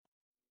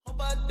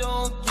I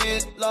don't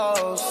get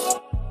lost.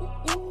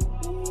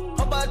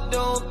 Hope I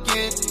don't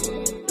get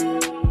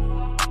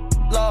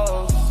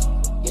lost.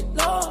 Get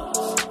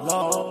lost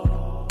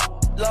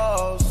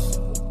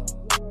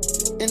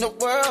in the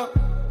world.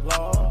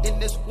 In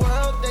this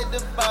world, they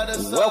divide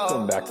us.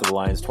 Welcome back to the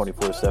Lions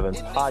 24/7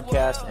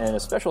 podcast, and a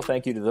special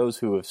thank you to those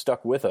who have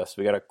stuck with us.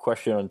 We got a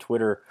question on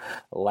Twitter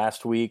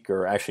last week,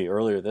 or actually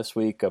earlier this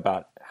week,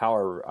 about how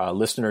our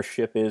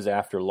listenership is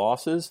after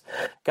losses.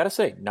 Got to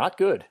say, not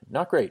good,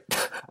 not great.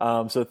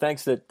 So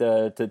thanks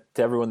to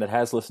everyone that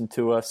has listened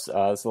to us.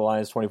 This is the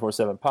Lions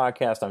 24/7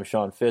 podcast. I'm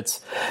Sean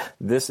Fitz.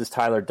 This is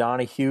Tyler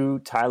Donahue.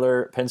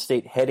 Tyler, Penn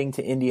State heading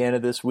to Indiana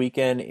this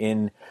weekend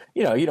in,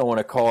 you don't want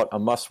to call it a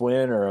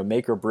must-win or a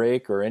make or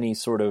break or any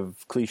sort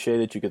of cliche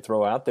that you could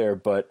throw out there,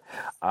 but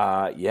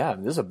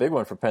this is a big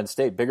one for Penn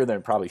State, bigger than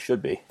it probably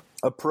should be.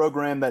 A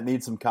program that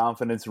needs some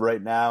confidence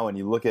right now, and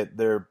you look at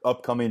their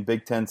upcoming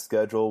Big Ten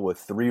schedule with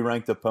 3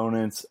 ranked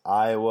opponents,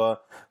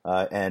 Iowa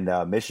and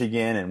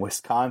Michigan and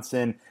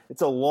Wisconsin.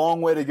 It's a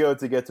long way to go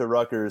to get to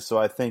Rutgers, so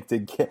I think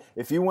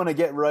if you want to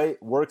get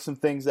right, work some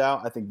things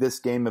out, I think this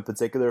game in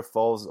particular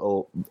falls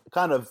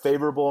kind of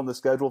favorable in the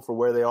schedule for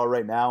where they are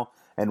right now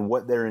and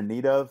what they're in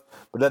need of.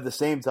 But at the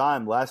same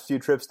time, last few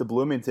trips to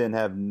Bloomington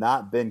have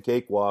not been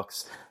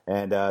cakewalks.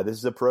 And this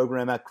is a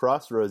program at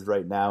crossroads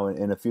right now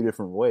in a few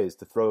different ways,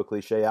 to throw a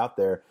cliche out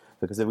there,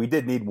 because we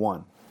did need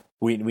one.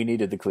 We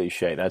needed the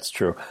cliche. That's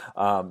true.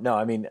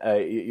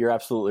 You're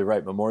absolutely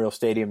right. Memorial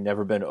Stadium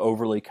never been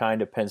overly kind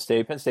to Penn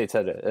State. Penn State's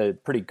had a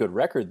pretty good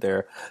record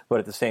there, but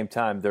at the same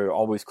time, they're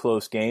always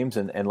close games.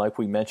 And like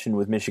we mentioned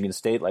with Michigan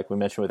State, like we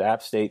mentioned with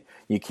App State,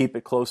 you keep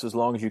it close as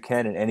long as you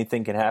can, and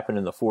anything can happen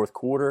in the fourth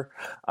quarter.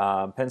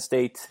 Penn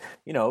State,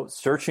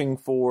 searching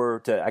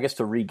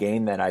to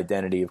regain that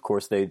identity. Of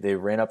course, they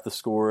ran up the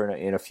score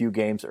in a few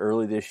games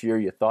early this year.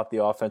 You thought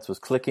the offense was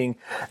clicking.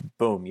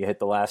 Boom, you hit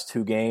the last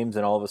 2 games,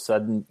 and all of a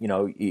sudden,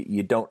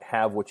 you don't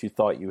have what you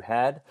thought you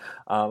had.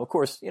 Of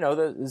course,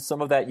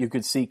 some of that you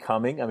could see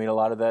coming. I mean, a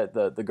lot of that,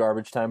 the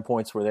garbage time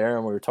points were there,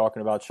 and we were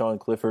talking about Sean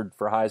Clifford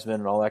for Heisman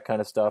and all that kind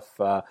of stuff,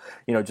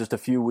 just a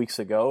few weeks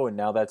ago, and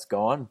now that's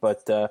gone.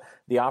 But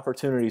the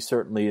opportunity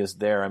certainly is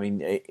there. I mean,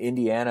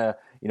 Indiana,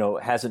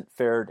 hasn't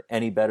fared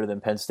any better than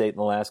Penn State in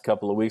the last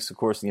couple of weeks. Of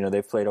course,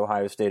 they've played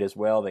Ohio State as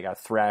well. They got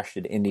thrashed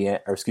at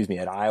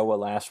at Iowa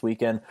last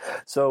weekend.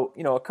 So,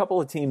 a couple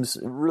of teams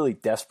really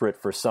desperate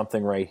for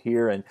something right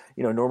here. And,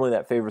 normally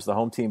that favors the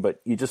home team, but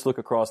you just look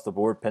across the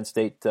board, Penn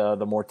State,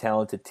 the more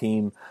talented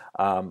team,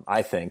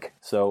 I think.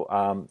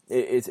 So,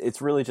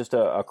 it's really just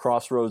a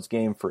crossroads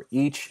game for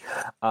each.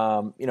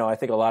 I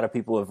think a lot of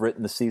people have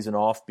written the season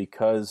off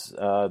because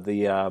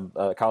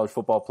the college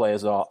football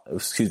playoff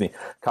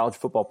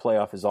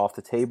is off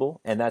the table,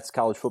 and that's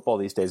college football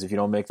these days. If you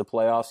don't make the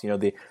playoffs,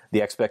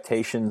 the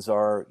expectations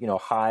are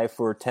high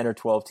for 10 or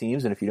 12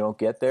 teams, and if you don't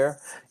get there,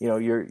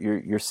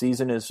 your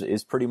season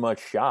is pretty much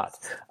shot.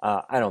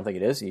 I don't think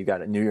it is. You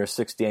got a New Year's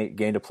Six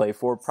game to play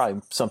for.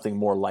 Probably something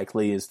more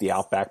likely is the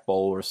Outback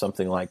Bowl or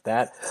something like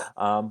that.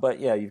 But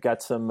yeah, you've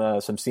got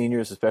some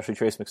seniors, especially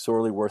Trace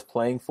McSorley, worth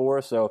playing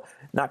for. So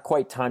not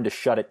quite time to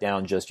shut it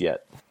down just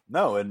yet.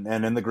 No, and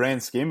in the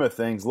grand scheme of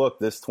things, look,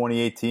 this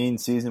 2018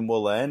 season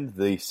will end.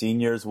 The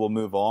seniors will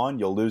move on.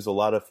 You'll lose a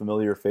lot of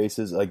familiar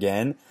faces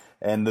again,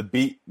 and the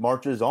beat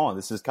marches on.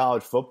 This is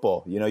college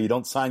football. You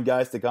don't sign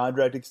guys to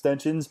contract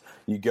extensions.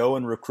 You go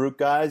and recruit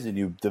guys, and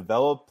you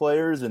develop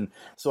players. And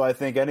so I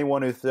think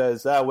anyone who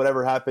says,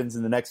 whatever happens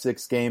in the next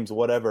 6 games,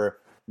 whatever,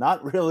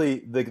 not really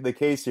the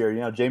case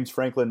here. James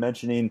Franklin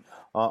mentioning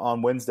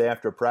on Wednesday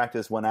after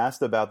practice, when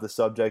asked about the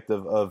subject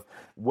of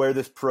where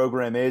this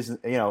program is,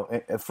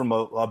 from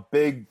a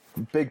big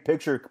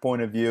picture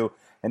point of view,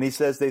 and he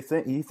says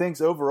he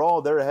thinks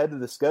overall they're ahead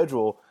of the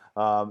schedule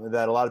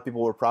that a lot of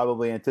people were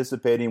probably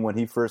anticipating when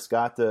he first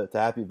got to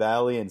Happy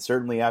Valley, and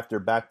certainly after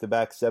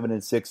back-to-back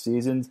 7-6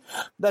 seasons.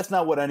 That's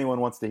not what anyone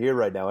wants to hear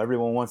right now.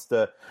 Everyone wants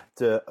to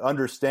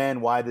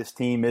understand why this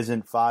team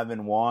isn't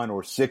 5-1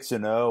 or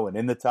 6-0 and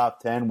in the top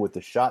 10 with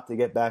the shot to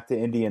get back to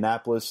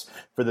Indianapolis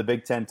for the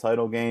Big Ten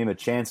title game, a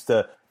chance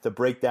to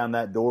break down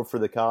that door for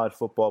the college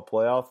football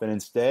playoff. And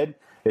instead,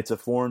 it's a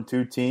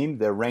 4-2 team.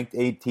 They're ranked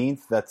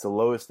 18th. That's the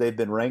lowest they've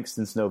been ranked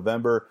since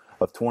November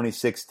of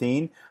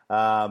 2016.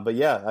 But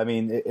yeah, I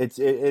mean, it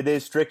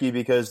is tricky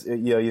because,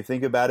 you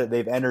think about it,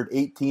 they've entered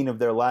 18 of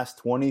their last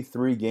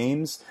 23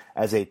 games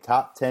as a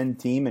top 10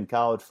 team in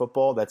college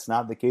football. That's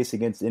not the case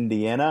against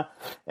Indiana.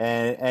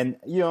 And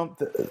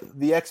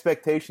the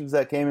expectations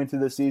that came into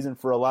the season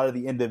for a lot of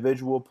the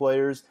individual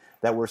players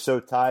that were so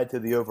tied to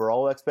the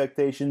overall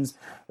expectations,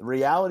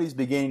 reality is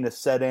beginning to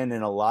set in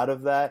a lot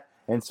of that.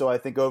 And so I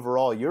think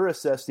overall you're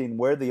assessing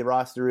where the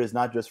roster is,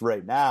 not just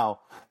right now,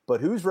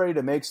 but who's ready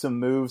to make some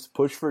moves,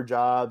 push for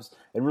jobs,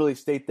 and really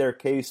state their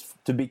case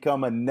to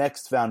become a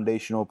next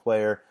foundational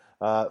player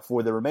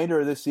for the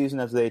remainder of this season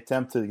as they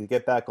attempt to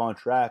get back on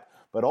track,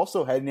 but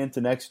also heading into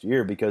next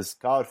year, because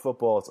college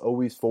football is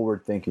always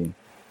forward thinking.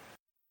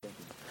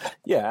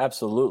 Yeah,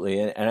 absolutely.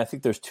 And I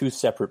think there's two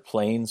separate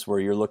planes where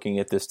you're looking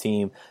at this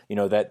team,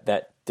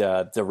 that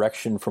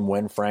direction from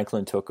when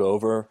Franklin took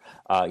over.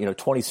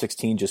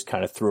 2016 just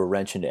kind of threw a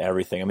wrench into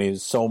everything. I mean, it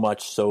was so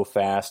much so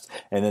fast,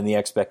 and then the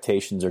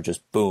expectations are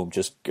just boom,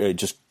 just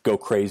go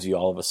crazy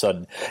all of a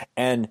sudden.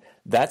 And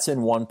that's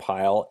in one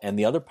pile, and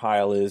the other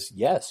pile is,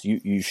 yes,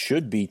 you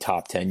should be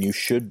top 10. You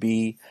should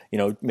be,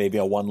 maybe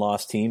a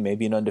one-loss team,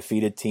 maybe an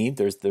undefeated team.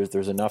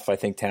 There's enough, I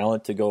think,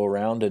 talent to go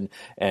around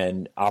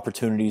and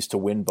opportunities to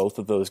win both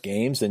of those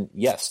games. And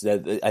yes,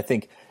 I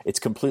think it's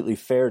completely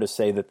fair to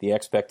say that the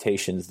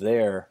expectations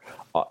there,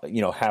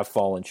 have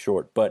fallen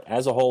short. But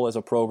as a whole, as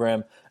a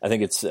program, I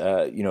think it's,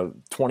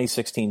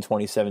 2016,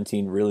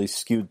 2017 really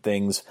skewed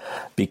things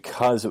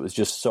because it was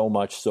just so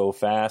much so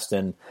fast.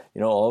 And,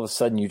 all of a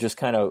sudden you're just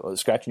kind of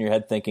scratching your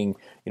head thinking,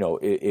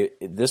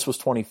 this was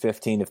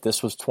 2015. If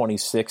this was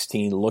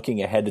 2016,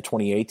 looking ahead to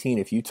 2018,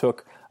 if you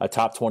took a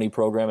top 20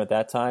 program at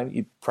that time,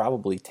 you'd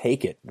probably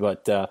take it.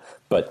 But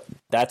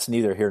that's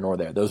neither here nor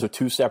there. Those are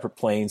two separate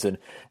planes. And,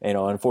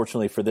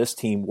 unfortunately for this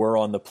team, we're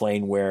on the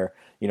plane where,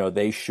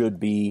 they should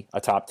be a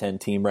top 10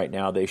 team right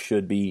now. They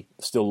should be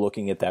still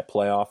looking at that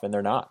playoff, and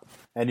they're not.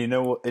 And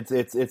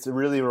it's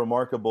really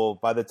remarkable.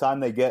 By the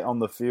time they get on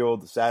the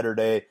field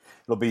Saturday,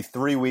 it'll be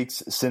 3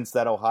 weeks since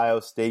that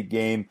Ohio State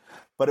game.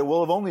 But it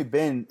will have only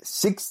been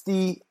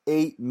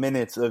 68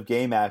 minutes of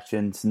game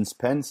action since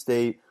Penn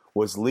State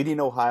was leading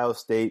Ohio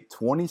State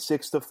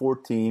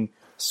 26-14.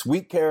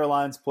 Sweet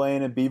Caroline's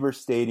playing at Beaver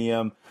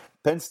Stadium.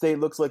 Penn State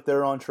looks like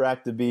they're on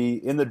track to be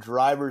in the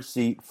driver's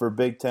seat for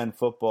Big Ten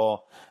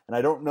football. And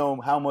I don't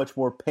know how much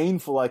more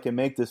painful I can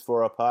make this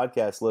for our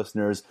podcast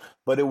listeners,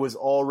 but it was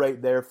all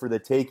right there for the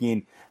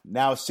taking.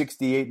 Now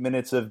 68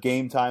 minutes of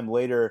game time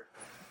later,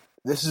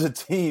 this is a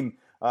team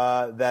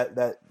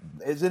that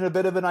is in a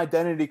bit of an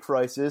identity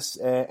crisis,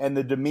 and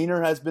the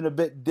demeanor has been a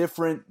bit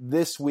different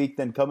this week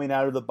than coming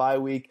out of the bye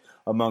week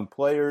among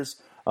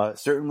players.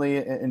 Certainly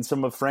in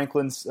some of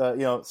Franklin's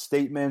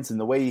statements, and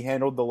the way he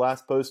handled the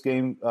last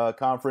post-game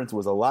conference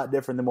was a lot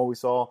different than what we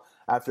saw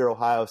after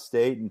Ohio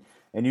State.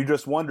 And you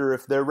just wonder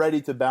if they're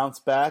ready to bounce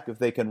back, if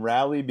they can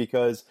rally,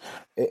 because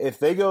if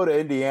they go to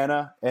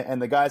Indiana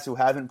and the guys who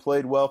haven't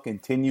played well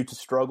continue to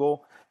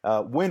struggle,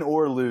 win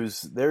or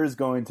lose, there's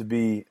going to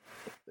be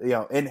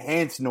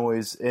enhanced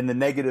noise in the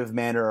negative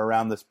manner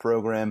around this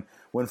program,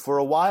 when for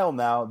a while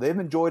now they've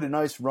enjoyed a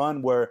nice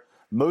run where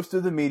most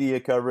of the media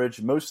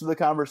coverage, most of the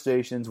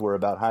conversations were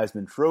about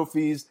Heisman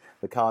trophies,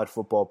 the college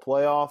football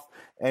playoff,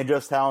 and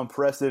just how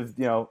impressive,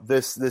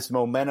 this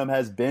momentum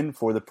has been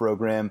for the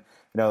program.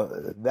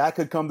 That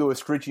could come to a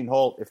screeching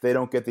halt if they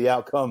don't get the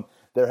outcome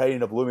they're heading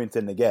to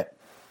Bloomington to get.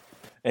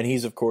 And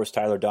he's, of course,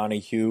 Tyler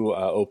Donahue,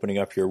 opening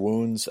up your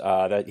wounds.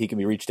 That he can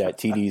be reached at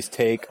TD's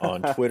Take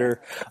on Twitter.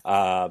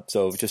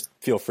 So just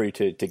feel free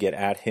to get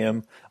at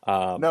him.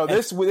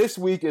 This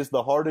week is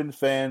the hardened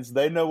fans.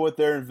 They know what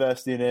they're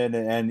investing in,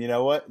 and you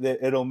know what?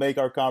 It'll make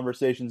our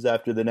conversations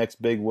after the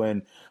next big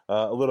win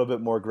a little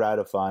bit more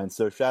gratifying.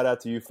 So shout out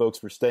to you folks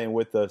for staying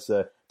with us.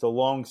 It's a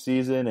long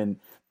season,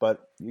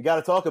 but you got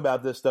to talk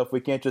about this stuff.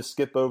 We can't just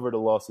skip over the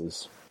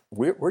losses.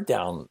 We're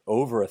down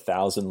over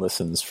 1,000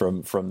 listens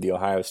from the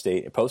Ohio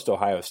State, post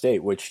Ohio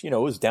State, which,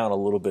 was down a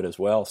little bit as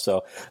well.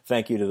 So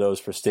thank you to those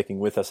for sticking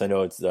with us. I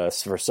know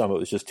it's for some it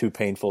was just too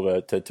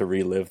painful to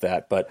relive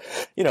that, but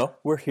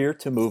we're here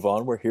to move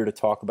on. We're here to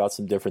talk about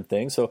some different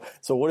things. So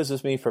what does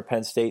this mean for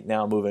Penn State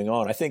now moving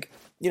on? I think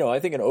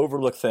an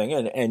overlooked thing,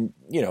 and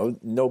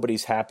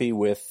nobody's happy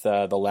with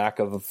the lack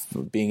of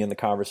being in the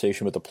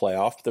conversation with the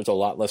playoff. There's a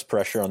lot less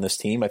pressure on this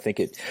team. I think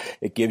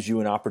it gives you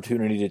an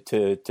opportunity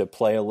to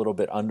play a little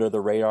bit under the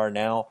radar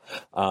now.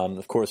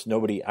 Of course,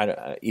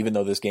 even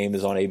though this game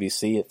is on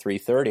ABC at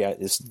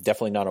 3:30, it's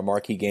definitely not a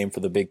marquee game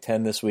for the Big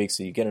Ten this week.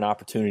 So you get an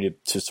opportunity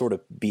to sort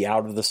of be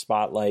out of the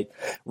spotlight,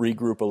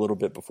 regroup a little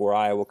bit before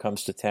Iowa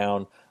comes to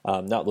town.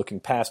 Not looking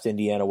past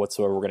Indiana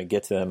whatsoever. We're going to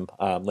get to them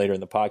later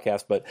in the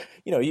podcast, but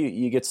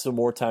you get some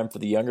more time for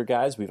the younger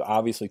guys. We've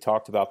obviously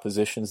talked about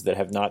positions that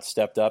have not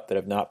stepped up, that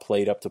have not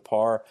played up to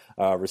par.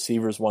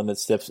 Receivers, one that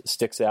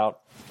sticks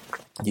out.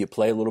 Do you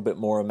play a little bit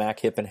more of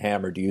Mac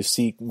Hippenhammer? Do you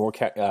see more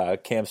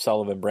Cam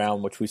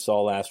Sullivan-Brown, which we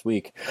saw last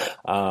week?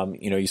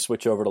 You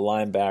switch over to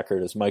linebacker.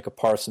 Does Micah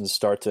Parsons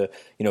start to,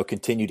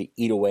 continue to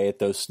eat away at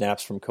those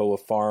snaps from Koa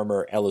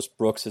Farmer? Ellis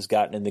Brooks has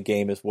gotten in the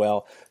game as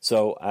well.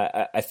 So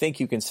I think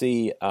you can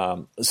see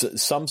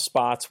some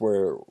spots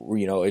where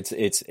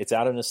it's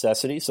out of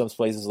necessity. Some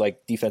places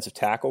like defensive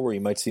tackle where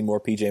you might see more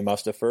PJ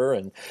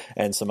Mustipher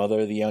and some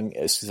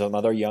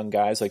other young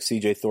guys like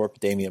CJ Thorpe,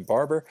 Damian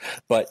Barber.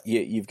 But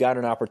you've got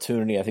an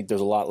opportunity. I think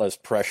there's a lot less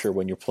pressure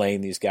when you're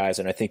playing these guys,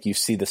 and I think you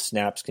see the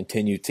snaps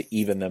continue to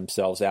even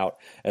themselves out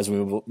as we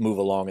move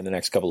along in the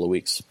next couple of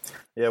weeks.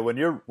 Yeah, when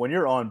you're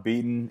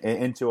unbeaten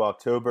into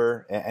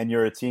October and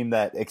you're a team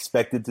that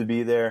expected to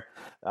be there,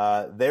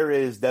 there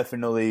is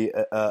definitely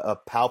a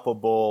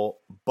palpable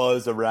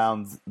buzz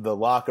around the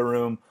locker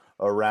room,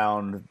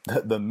 around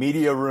the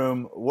media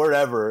room,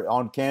 wherever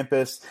on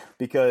campus,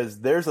 because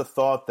there's a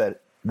thought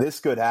that this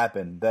could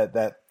happen,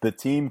 that the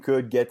team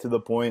could get to the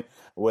point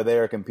where they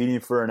are competing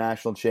for a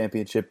national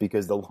championship,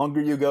 because the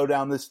longer you go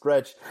down this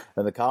stretch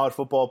and the college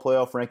football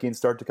playoff rankings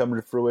start to come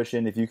to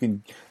fruition, if you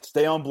can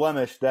stay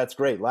unblemished, that's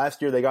great.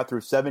 Last year they got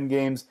through 7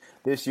 games.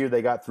 This year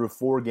they got through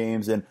 4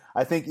 games. And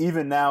I think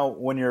even now,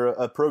 when you're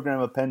a program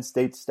of Penn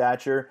State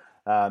stature,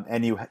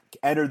 and you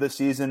enter the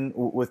season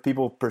with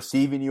people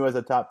perceiving you as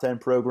a top 10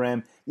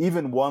 program,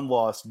 even one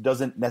loss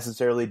doesn't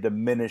necessarily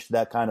diminish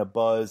that kind of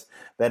buzz,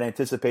 that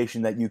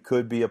anticipation that you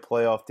could be a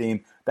playoff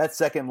team. That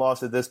second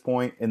loss at this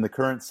point in the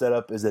current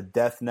setup is a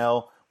death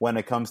knell when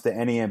it comes to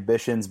any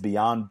ambitions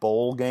beyond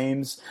bowl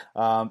games.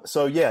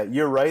 So yeah,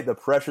 you're right. The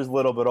pressure's a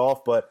little bit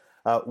off, but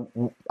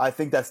I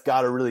think that's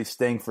got to really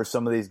sting for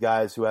some of these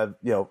guys who have,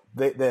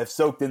 they have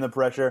soaked in the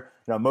pressure,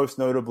 most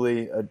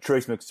notably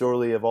Trace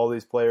McSorley of all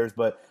these players.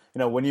 But,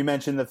 when you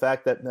mentioned the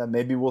fact that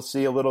maybe we'll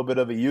see a little bit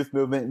of a youth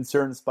movement in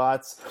certain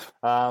spots,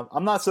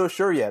 I'm not so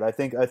sure yet. I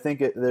think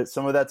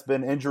some of that's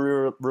been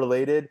injury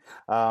related.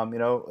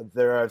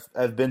 There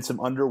have been some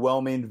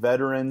underwhelming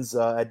veterans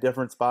at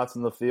different spots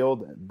in the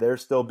field. They're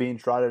still being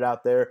trotted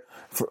out there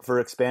for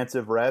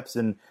expansive reps.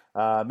 And,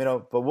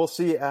 but we'll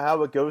see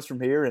how it goes from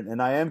here.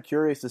 And I am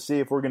curious to see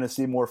if we're going to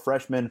see more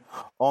freshmen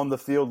on the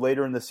field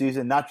later in the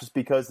season, not just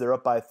because they're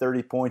up by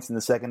 30 points in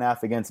the second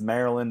half against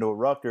Maryland or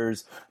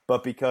Rutgers,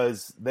 but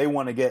because they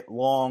want to get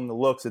long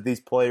looks at these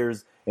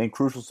players in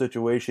crucial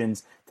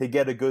situations to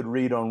get a good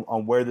read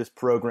on where this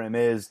program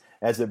is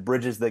as it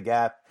bridges the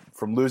gap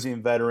from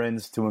losing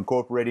veterans to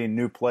incorporating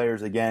new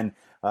players again,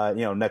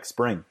 next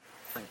spring.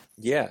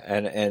 Yeah,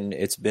 and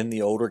it's been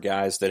the older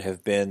guys that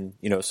have been,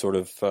 sort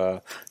of,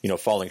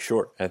 falling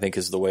short, I think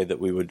is the way that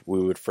we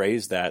would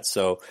phrase that.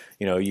 So,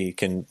 you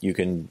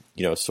can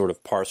sort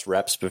of parse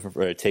reps,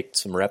 take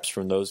some reps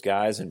from those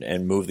guys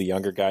and move the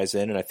younger guys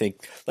in. And I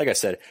think, like I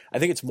said, I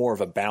think it's more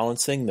of a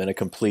balancing than a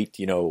complete,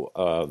 take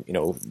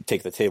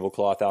the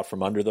tablecloth out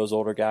from under those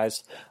older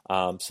guys.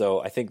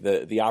 So I think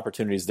the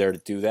opportunity is there to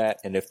do that.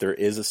 And if there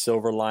is a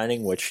silver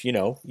lining, which,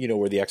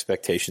 where the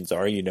expectations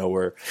are,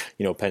 where,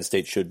 Penn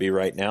State should be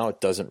right now,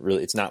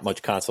 it's not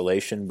much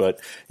consolation, but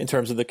in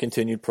terms of the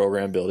continued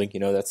program building,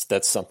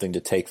 that's something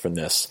to take from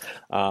this.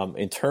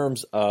 In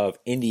terms of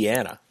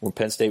Indiana, when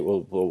Penn State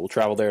will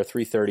travel there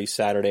 3:30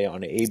 Saturday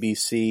on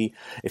ABC.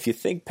 If you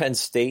think Penn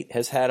State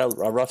has had a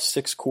rough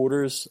 6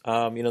 quarters,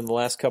 in the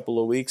last couple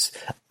of weeks,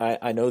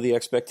 I know the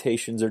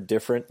expectations are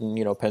different,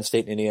 and Penn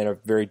State and Indiana are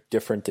very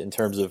different in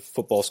terms of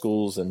football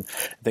schools and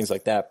things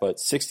like that. But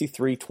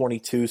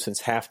 63-22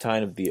 since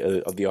halftime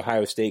of the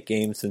Ohio State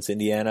game, since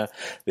Indiana,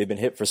 they've been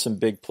hit for some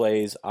big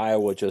plays.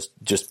 Iowa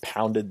just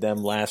pounded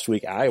them last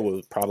week.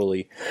 Iowa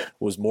probably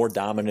was more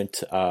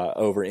dominant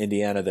over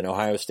Indiana than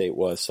Ohio State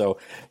was. So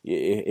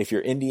if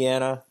you're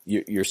Indiana,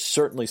 you're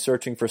certainly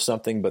searching for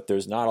something, but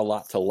there's not a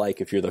lot to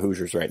like if you're the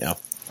Hoosiers right now.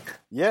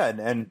 Yeah,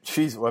 and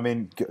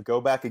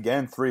go back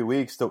again 3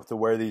 weeks to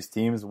where these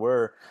teams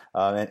were.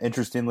 And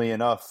interestingly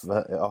enough,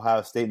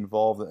 Ohio State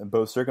involved in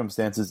both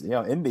circumstances.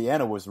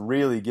 Indiana was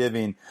really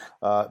giving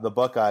the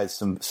Buckeyes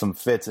some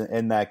fits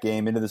in that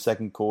game into the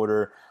second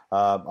quarter.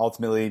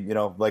 Ultimately,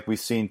 like we've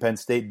seen Penn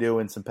State do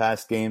in some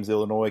past games,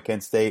 Illinois,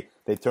 Kent State,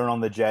 they turn on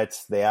the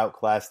Jets, they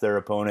outclass their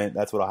opponent.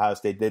 That's what Ohio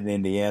State did in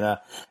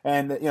Indiana.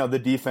 And, the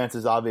defense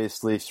is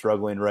obviously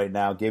struggling right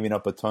now, giving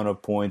up a ton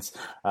of points.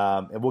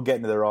 And we'll get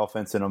into their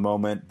offense in a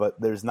moment,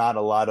 but there's not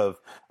a lot of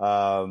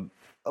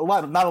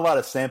not a lot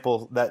of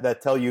samples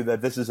that tell you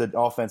that this is an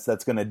offense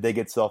that's going to dig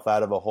itself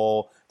out of a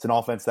hole. It's an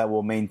offense that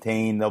will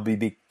maintain. They'll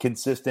be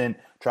consistent,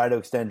 try to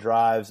extend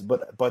drives,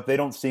 but they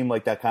don't seem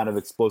like that kind of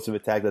explosive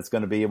attack that's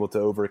going to be able to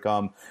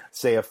overcome,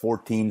 say, a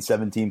 14,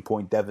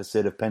 17-point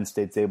deficit if Penn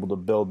State's able to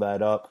build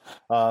that up.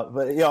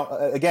 But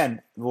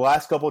again, the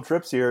last couple of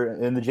trips here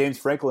in the James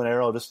Franklin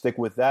era, I'll just stick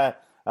with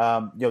that.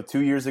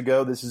 2 years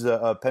ago, this is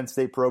a Penn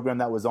State program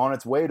that was on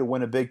its way to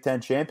win a Big Ten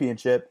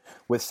championship.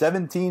 With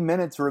 17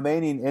 minutes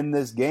remaining in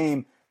this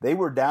game, they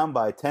were down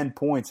by 10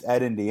 points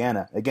at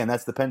Indiana. Again,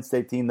 that's the Penn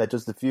State team that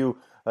just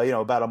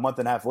about a month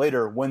and a half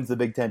later wins the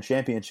Big Ten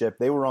championship.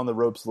 They were on the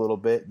ropes a little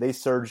bit. They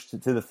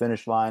surged to the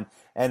finish line,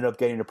 ended up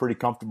getting a pretty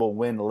comfortable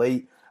win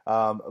late.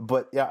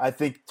 But yeah, I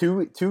think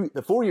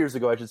 4 years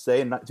ago, I should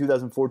say, in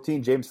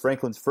 2014, James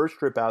Franklin's first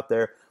trip out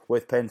there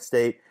with Penn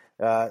State,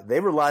 they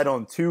relied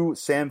on 2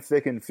 Sam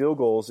Ficken field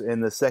goals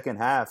in the second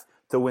half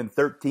to win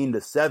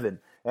 13-7.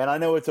 And I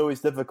know it's always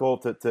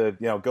difficult to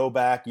go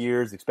back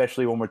years,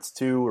 especially when it's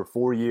 2 or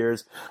 4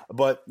 years.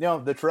 But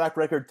the track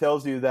record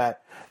tells you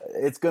that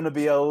it's going to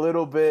be a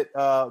little bit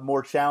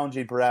more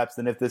challenging, perhaps,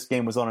 than if this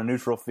game was on a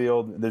neutral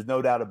field. There's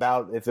no doubt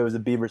about if it was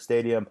at Beaver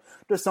Stadium.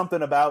 Just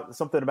something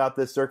about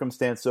this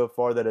circumstance so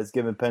far that has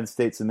given Penn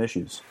State some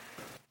issues.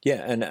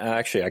 Yeah, and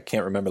actually, I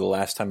can't remember the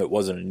last time it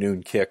wasn't a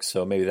noon kick,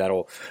 so maybe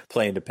that'll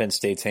play into Penn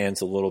State's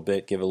hands a little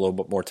bit, give it a little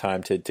bit more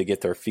time to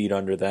get their feet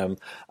under them.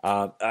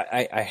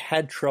 I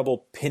had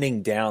trouble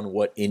pinning down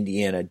what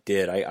Indiana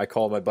did. I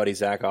called my buddy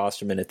Zach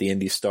Osterman at the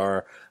Indy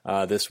Star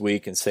this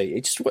week and say,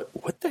 hey, just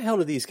what the hell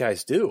do these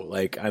guys do?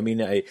 Like, I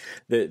mean,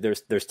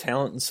 there's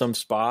talent in some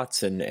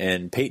spots,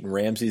 and Peyton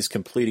Ramsey's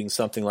completing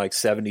something like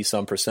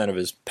 70% of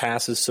his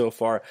passes so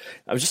far.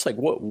 I was just like,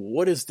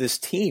 what is this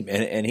team?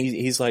 And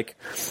he's like,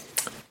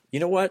 you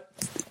know what?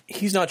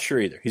 He's not sure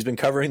either. He's been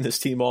covering this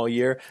team all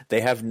year.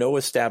 They have no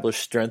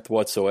established strength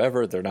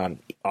whatsoever. They're not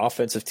an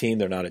offensive team.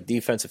 They're not a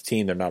defensive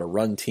team. They're not a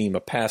run team, a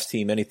pass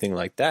team, anything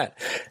like that.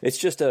 It's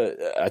just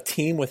a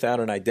team without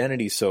an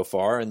identity so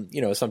far. And,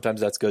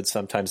 sometimes that's good,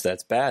 sometimes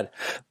that's bad.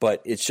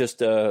 But it's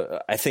just,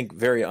 I think,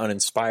 very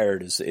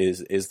uninspired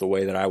is the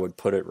way that I would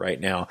put it right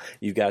now.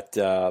 You've got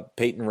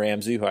Peyton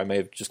Ramsey, who I may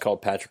have just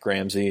called Patrick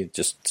Ramsey.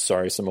 Just,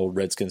 sorry, some old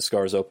Redskins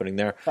scars opening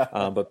there.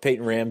 But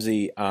Peyton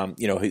Ramsey,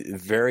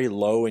 very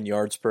low in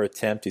yards per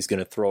attempt. He's going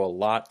to throw a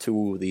lot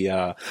to the,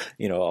 a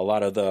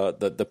lot of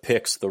the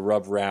picks, the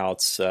rub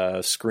routes,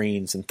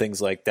 screens, and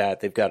things like that.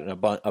 They've got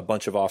a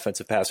bunch of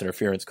offensive pass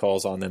interference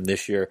calls on them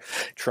this year.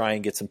 Try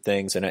and get some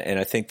things, and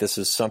I think this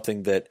is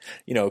something that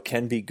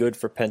can be good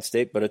for Penn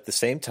State. But at the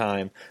same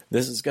time,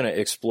 this is going to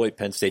exploit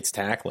Penn State's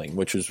tackling,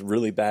 which was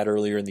really bad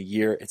earlier in the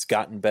year. It's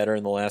gotten better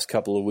in the last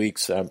couple of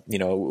weeks.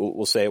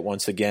 We'll say it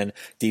once again.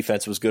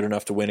 Defense was good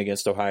enough to win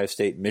against Ohio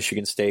State,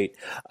 Michigan State,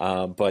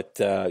 but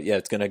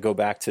it's going to go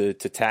back to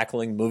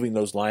tackling, moving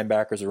those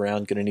linebackers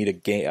around. Going to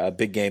need a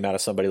big game out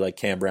of somebody like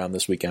Cam Brown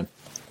this weekend.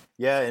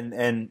 Yeah,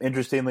 and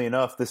interestingly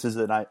enough, this is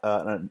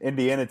an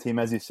Indiana team,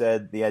 as you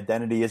said. The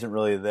identity isn't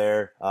really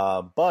there,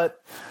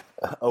 but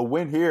a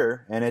win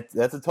here, and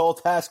that's a tall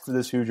task for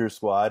this Hoosier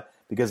squad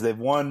because they've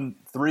won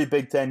 3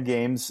 Big Ten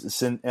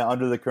games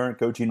under the current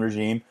coaching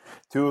regime.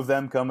 2 of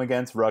them come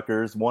against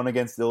Rutgers, 1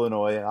 against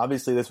Illinois.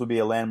 Obviously, this would be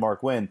a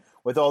landmark win.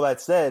 With all that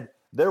said,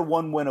 they're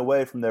 1 win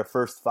away from their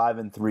first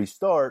 5-3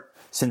 start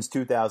since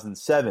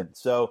 2007.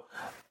 So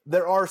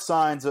there are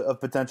signs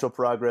of potential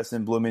progress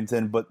in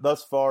Bloomington, but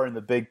thus far in the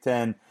Big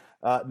Ten,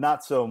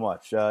 not so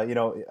much.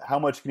 How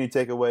much can you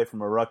take away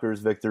from a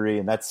Rutgers victory?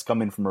 And that's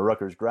coming from a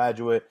Rutgers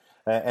graduate.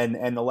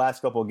 And the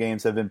last couple of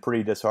games have been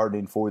pretty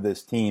disheartening for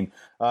this team.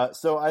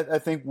 So I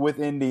think with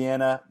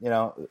Indiana,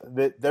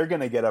 they're going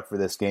to get up for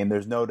this game.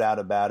 There's no doubt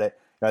about it.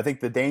 I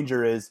think the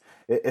danger is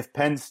if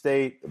Penn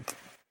State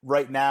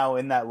right now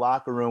in that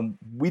locker room,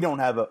 we don't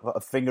have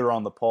a finger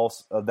on the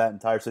pulse of that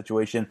entire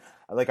situation.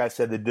 Like I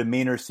said, the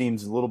demeanor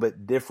seems a little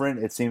bit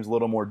different. It seems a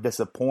little more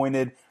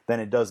disappointed than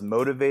it does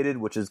motivated,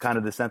 which is kind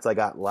of the sense I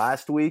got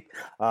last week.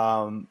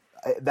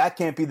 That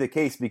can't be the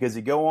case because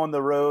you go on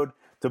the road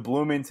to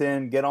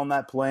Bloomington, get on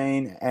that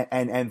plane,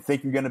 and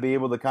think you're going to be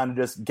able to kind of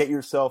just get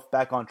yourself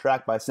back on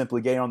track by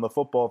simply getting on the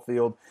football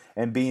field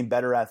and being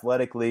better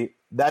athletically.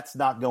 That's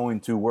not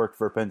going to work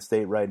for Penn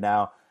State right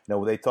now.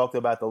 They talked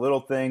about the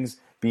little things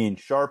being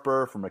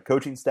sharper from a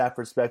coaching staff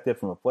perspective,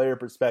 from a player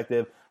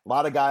perspective. A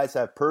lot of guys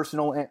have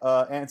personal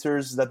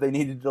answers that they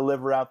need to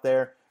deliver out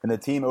there, and the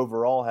team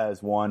overall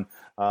has one.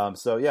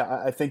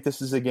 I think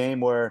this is a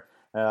game where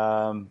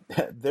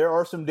there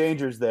are some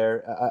dangers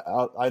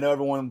there. I know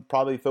everyone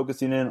probably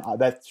focusing in on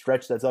that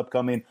stretch that's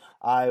upcoming: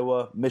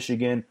 Iowa,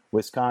 Michigan,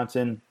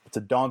 Wisconsin. It's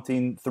a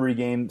daunting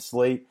 3-game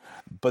slate.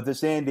 But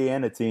this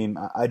Indiana team,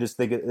 I just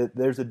think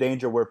there's a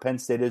danger where Penn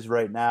State is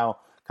right now,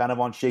 kind of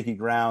on shaky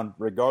ground,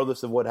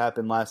 regardless of what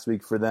happened last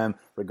week for them,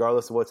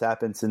 regardless of what's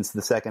happened since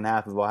the second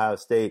half of Ohio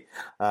State.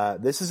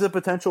 This is a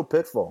potential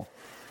pitfall.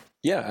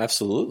 Yeah,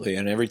 absolutely.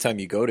 And every time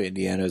you go to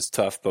Indiana, it's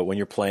tough. But when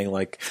you're playing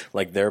like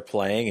they're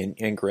playing,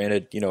 and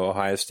granted,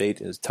 Ohio State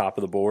is top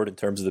of the board in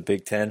terms of the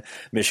Big Ten.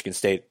 Michigan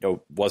State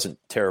wasn't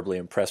terribly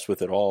impressed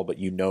with it all, but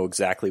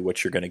exactly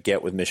what you're going to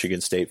get with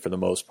Michigan State for the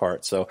most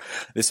part. So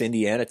this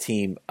Indiana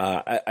team,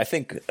 I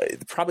think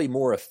probably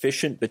more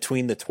efficient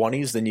between the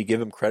 20s than you give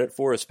them credit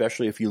for,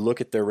 especially if you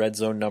look at their red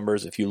zone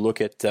numbers. If you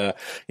look at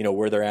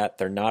where they're at,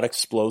 they're not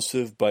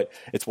explosive, but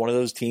it's one of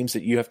those teams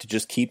that you have to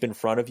just keep in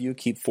front of you,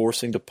 keep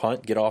forcing to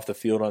punt, get off the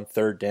field on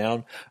third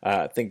down.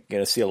 I think you're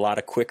going to see a lot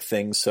of quick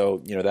things.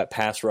 So, that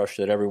pass rush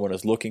that everyone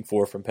is looking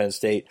for from Penn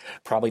State,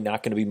 probably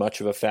not going to be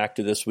much of a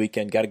factor this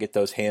weekend. Got to get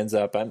those hands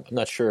up. I'm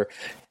not sure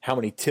how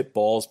many tip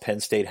balls Penn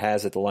State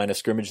has at the line of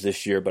scrimmage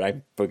this year, but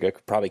I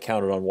could probably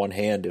count it on one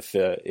hand if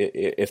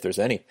there's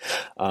any.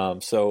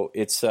 So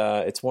it's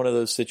one of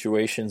those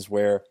situations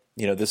where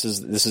this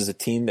is a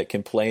team that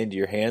can play into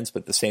your hands,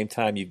 but at the same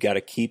time, you've got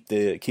to keep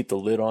the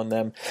lid on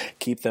them,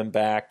 keep them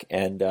back,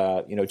 and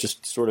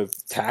just sort of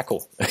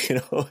tackle.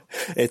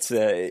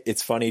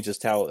 It's funny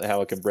just how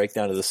it can break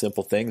down to the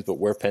simple things. But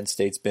where Penn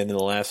State's been in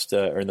the last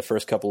or in the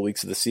first couple of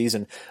weeks of the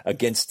season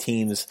against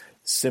teams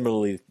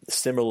similarly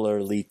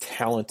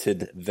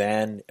talented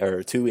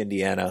to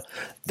Indiana,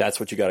 that's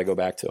what you got to go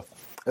back to.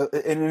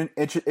 And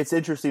it's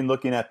interesting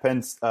looking at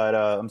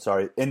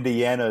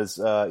Indiana's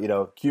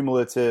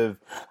cumulative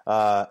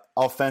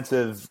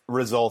offensive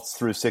results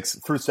through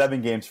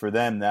 7 games for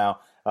them now.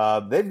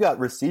 They've got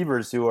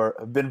receivers who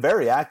have been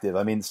very active.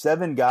 I mean,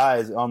 7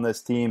 guys on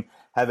this team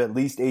have at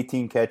least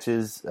 18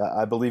 catches.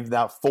 I believe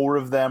now 4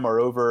 of them are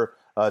over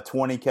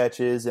 20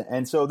 catches.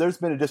 And so there's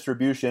been a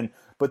distribution.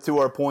 But to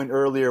our point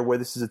earlier, where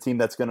this is a team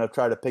that's going to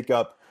try to pick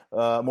up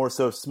more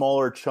so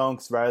smaller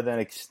chunks rather than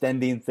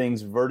extending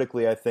things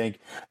vertically. I think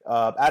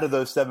out of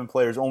those 7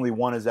 players, only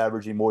one is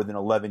averaging more than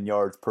 11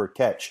 yards per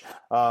catch.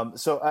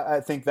 So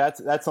I think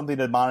that's something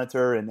to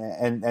monitor.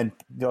 And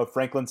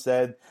Franklin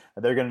said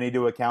they're going to need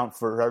to account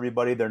for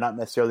everybody. They're not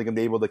necessarily going to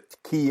be able to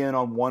key in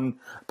on one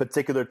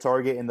particular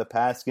target in the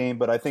pass game,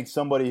 but I think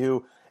somebody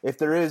who, if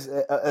there is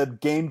a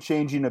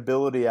game-changing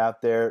ability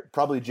out there,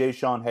 probably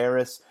Ja'Shawn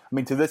Harris. I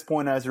mean, to this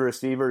point as a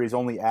receiver, he's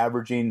only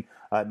averaging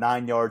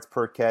 9 yards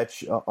per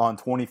catch on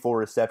 24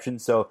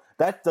 receptions. So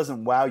that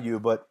doesn't wow you,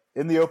 but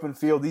in the open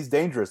field, he's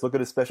dangerous. Look at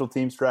his special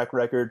teams track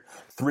record,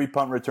 3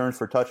 punt returns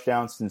for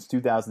touchdowns since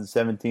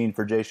 2017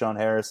 for Ja'Shawn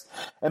Harris.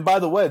 And by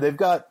the way, they've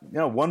got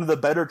one of the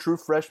better true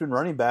freshman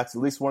running backs,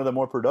 at least one of the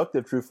more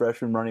productive true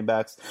freshman running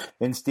backs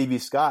in Stevie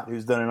Scott,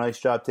 who's done a nice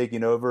job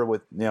taking over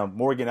with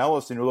Morgan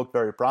Ellison, who looked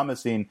very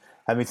promising,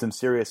 having some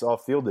serious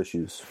off-field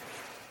issues.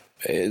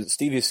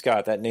 Stevie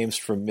Scott, that name's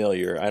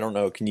familiar. I don't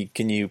know.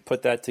 Can you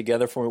put that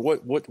together for me?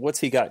 What's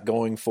he got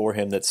going for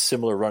him that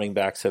similar running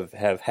backs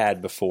have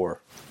had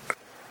before?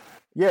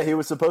 Yeah, he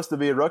was supposed to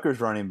be a Rutgers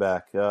running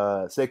back.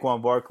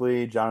 Saquon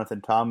Barkley,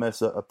 Jonathan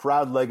Thomas, a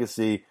proud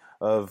legacy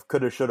of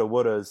coulda, shoulda,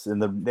 wouldas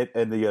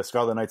in the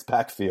Scarlet Knights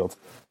backfield.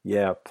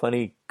 Yeah,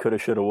 plenty coulda,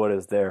 shoulda,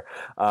 wouldas there.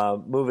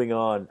 Moving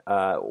on,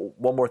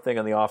 one more thing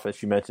on the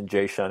offense. You mentioned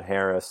Ja'Shawn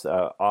Harris.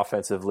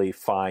 Offensively,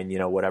 fine,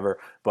 whatever.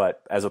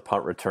 But as a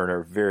punt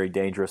returner, very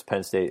dangerous.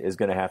 Penn State is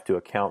going to have to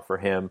account for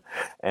him.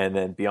 And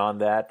then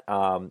beyond that,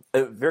 a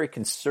very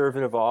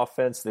conservative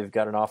offense. They've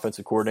got an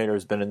offensive coordinator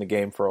who's been in the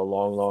game for a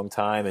long, long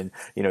time, and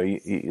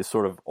you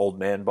sort of old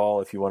man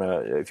ball if you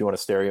want to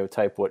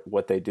stereotype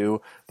what they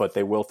do. But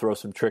they will throw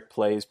some trick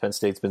plays. Penn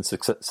State's been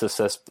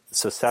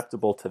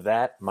susceptible to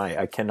that.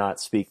 I cannot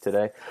speak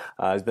today.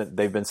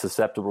 They've been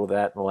susceptible to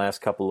that in the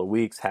last couple of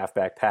weeks,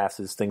 halfback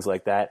passes, things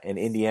like that. And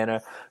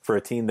Indiana, for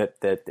a team that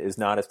is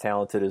not as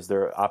talented as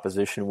their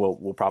opposition,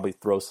 will probably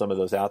throw some of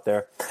those out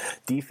there.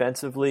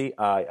 Defensively,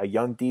 a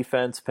young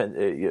defense.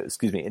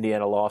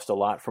 Indiana lost a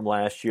lot from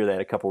last year. They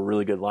had a couple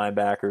really good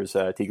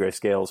linebackers. Tigre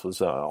Scales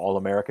was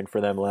All-American for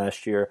them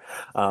last year.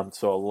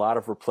 So a lot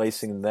of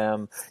replacing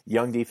them.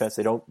 Young defense.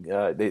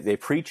 They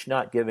preach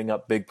not giving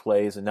up big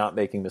plays and not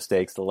making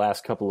mistakes. The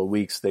last couple of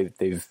weeks,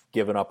 they've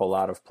given up a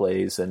lot of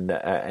plays and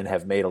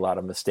have made a lot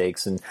of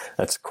mistakes, and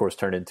that's of course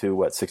turned into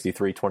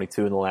 63-22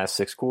 in the last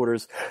 6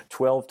 quarters,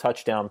 12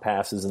 touchdown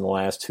passes in the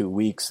last 2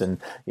 weeks, and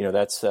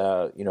that's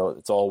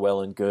it's all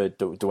well and good.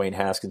 Dwayne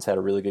Haskins had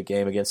a really good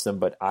game against them,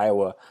 but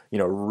Iowa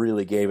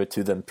really gave it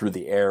to them through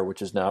the air,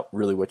 which is not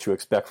really what you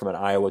expect from an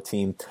Iowa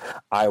team.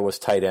 Iowa's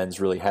tight ends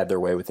really had their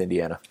way with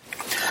Indiana,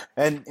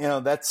 and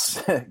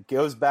that's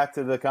goes back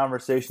to the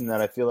conversation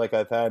that I feel like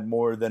I've had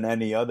more than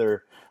any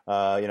other.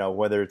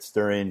 Whether it's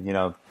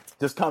during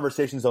just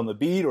conversations on the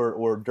beat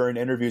or during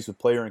interviews with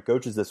player and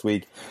coaches this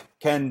week,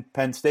 can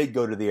Penn State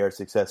go to the air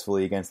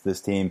successfully against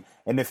this team?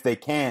 And if they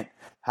can't,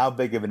 how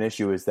big of an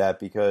issue is that?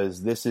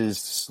 Because this is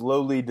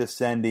slowly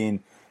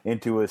descending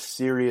into a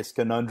serious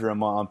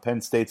conundrum on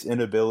Penn State's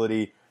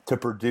inability to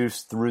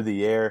produce through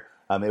the air.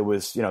 It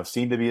was,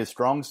 seemed to be a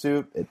strong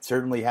suit. It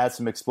certainly had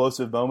some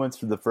explosive moments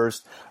for the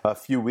first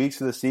few weeks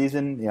of the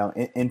season,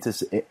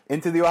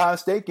 into the Ohio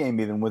State game,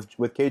 even with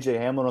KJ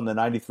Hamler on the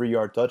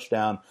 93-yard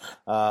touchdown.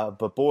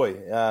 But boy,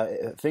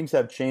 things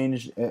have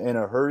changed in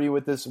a hurry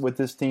with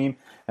this team,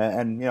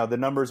 and the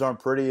numbers aren't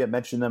pretty. I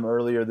mentioned them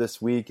earlier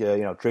this week.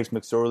 Trace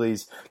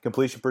McSorley's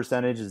completion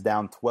percentage is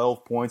down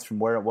 12 points from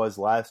where it was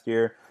last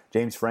year.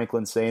 James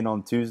Franklin saying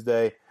on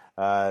Tuesday,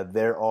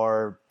 there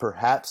are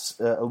perhaps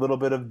a little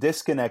bit of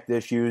disconnect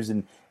issues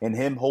in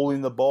him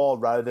holding the ball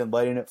rather than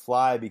letting it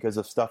fly because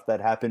of stuff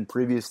that happened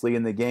previously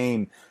in the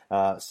game.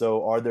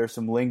 So are there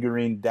some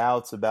lingering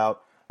doubts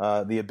about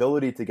the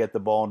ability to get the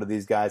ball into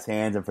these guys'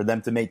 hands and for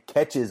them to make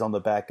catches on the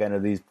back end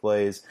of these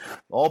plays?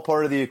 All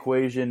part of the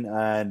equation,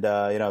 and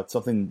it's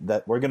something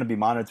that we're going to be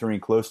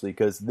monitoring closely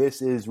because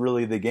this is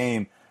really the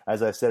game,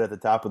 as I said at the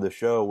top of the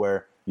show,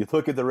 where you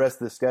look at the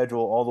rest of the schedule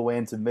all the way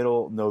into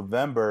middle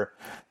November.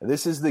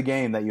 This is the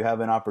game that you have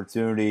an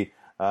opportunity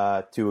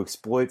to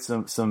exploit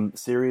some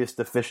serious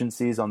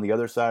deficiencies on the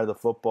other side of the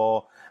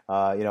football.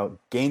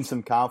 Gain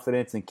some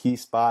confidence in key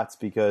spots,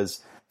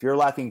 because if you're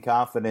lacking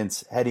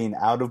confidence heading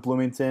out of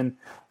Bloomington,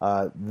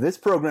 this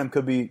program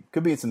could be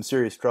in some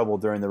serious trouble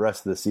during the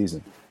rest of the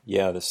season.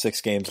 Yeah, the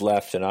 6 games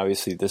left, and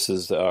obviously this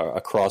is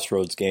a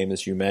crossroads game,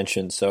 as you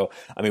mentioned. So,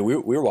 I mean, we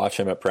were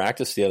watching him at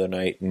practice the other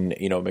night, and,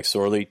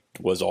 McSorley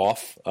was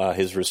off.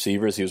 His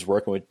receivers, he was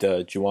working with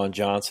Juwan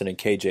Johnson and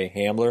KJ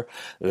Hamler.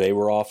 They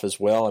were off as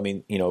well. I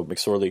mean,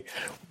 McSorley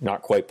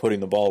not quite putting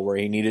the ball where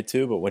he needed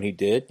to, but when he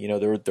did,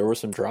 there were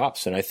some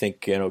drops. And I think,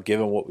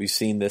 given what we've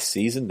seen this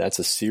season, that's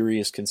a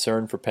serious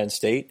concern for Penn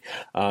State.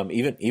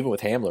 Even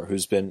with Hamler,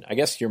 who's been, I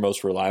guess, your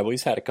most reliable.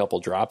 He's had a couple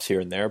drops here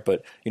and there,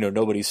 but,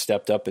 nobody's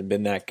stepped up and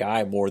been that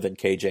guy more than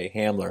KJ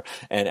Hamler.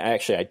 And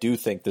actually, I do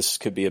think this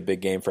could be a big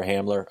game for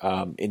Hamler.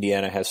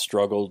 Indiana has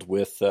struggled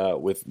with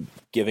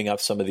giving up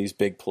some of these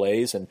big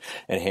plays, and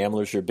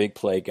Hamler's your big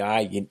play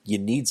guy. You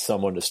need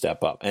someone to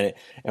step up, and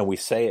we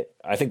say it.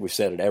 I think we've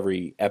said it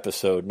every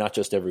episode, not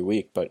just every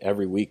week, but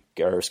every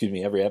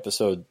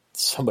episode.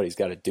 Somebody's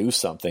got to do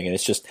something, and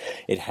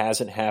it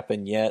hasn't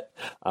happened yet.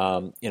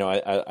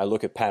 I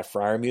look at Pat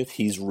Freiermuth.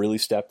 He's really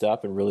stepped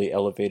up and really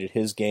elevated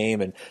his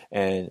game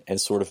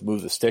and sort of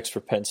moved the sticks for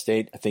Penn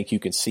State. I think you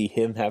can see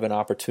him have an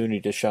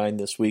opportunity to shine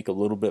this week a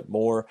little bit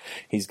more.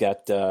 He's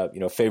got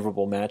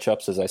favorable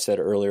matchups, as I said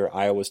earlier.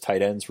 Iowa's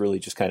tight ends really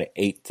just kind of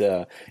ate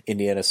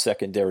Indiana's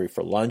secondary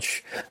for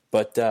lunch.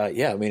 But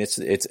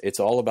it's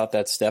all about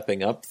that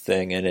stepping up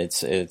thing, and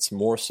it's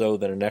more so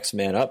than a next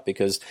man up,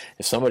 because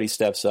if somebody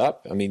steps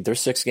up, I mean, there's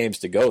 6 games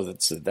to go.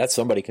 That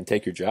somebody can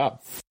take your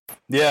job.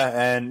 Yeah,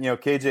 and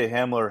KJ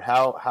Hamler,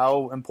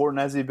 how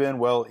important has he been?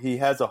 Well, he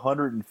has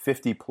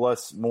 150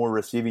 plus more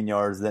receiving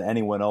yards than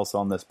anyone else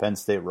on this Penn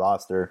State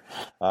roster.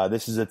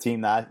 This is a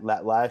team that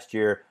last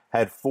year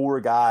had 4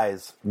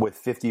 guys with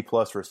 50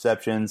 plus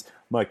receptions: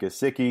 Mike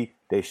Gesicki,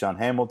 Deshaun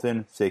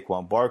Hamilton,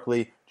 Saquon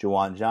Barkley,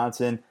 Juwan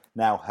Johnson.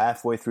 Now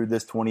halfway through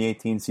this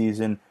 2018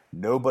 season,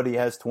 nobody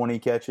has 20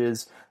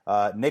 catches.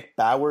 Nick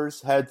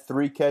Bowers had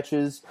 3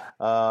 catches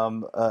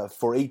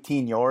for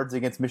 18 yards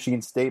against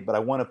Michigan State, but I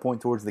want to point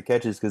towards the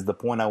catches because the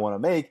point I want to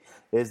make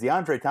is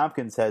DeAndre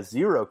Tompkins has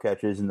 0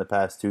 catches in the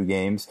past 2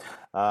 games,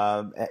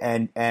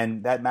 and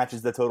that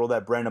matches the total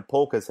that Brandon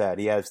Polk has had.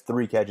 He has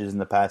 3 catches in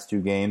the past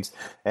 2 games,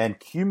 and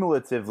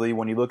cumulatively,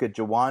 when you look at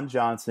Juwan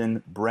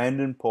Johnson,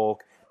 Brandon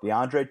Polk,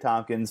 DeAndre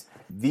Tompkins,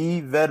 the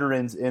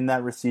veterans in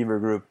that receiver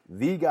group,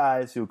 the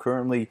guys who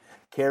currently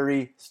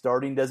carry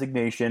starting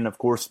designation. Of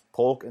course,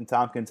 Polk and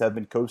Tompkins have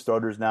been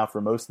co-starters now for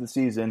most of the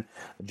season,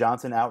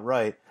 Johnson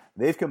outright.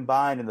 They've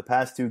combined in the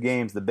past 2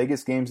 games, the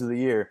biggest games of the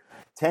year,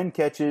 10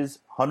 catches,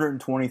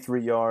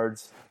 123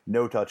 yards,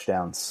 no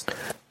touchdowns.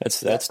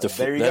 That's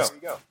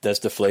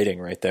deflating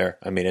right there.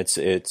 I mean,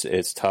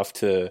 it's tough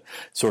to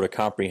sort of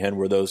comprehend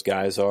where those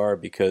guys are,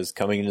 because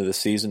coming into the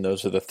season,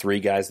 those are the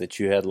 3 guys that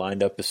you had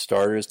lined up as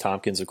starters.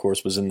 Tompkins, of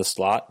course, was in the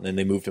slot, and then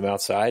they moved him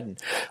outside and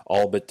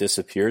all but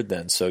disappeared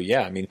then. So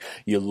yeah, I mean,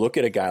 you look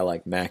at a guy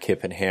like Mac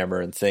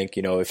Hippenhammer and think,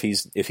 if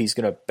he's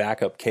going to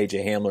back up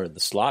KJ Hamler in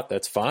the slot,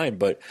 that's fine.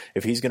 But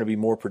if he's going to be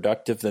more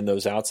productive than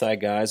those outside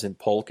guys and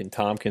Polk and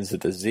Tompkins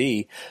at the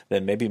Z,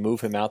 then maybe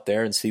move him out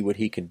there and see what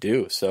he can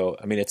do. So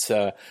I mean,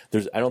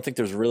 I don't think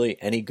there's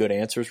really any good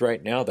answers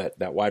right now.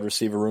 That wide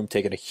receiver room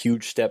taking a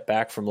huge step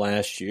back from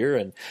last year,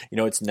 and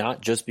it's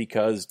not just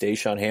because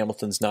Deshaun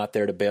Hamilton's not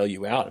there to bail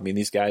you out. I mean,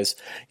 these guys,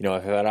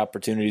 have had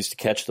opportunities to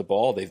catch the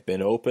ball. They've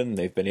been open.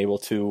 They've been able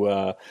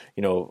to,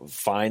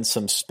 find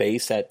some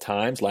space at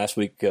times. Last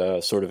week,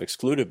 sort of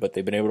excluded, but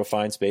they've been able to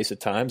find space at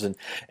times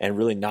and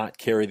really not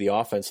carry the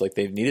offense like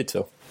they've needed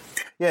to.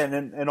 Yeah,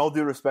 and all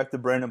due respect to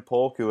Brandon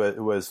Polk, who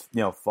has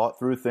fought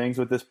through things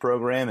with this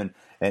program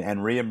and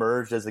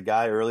reemerged as a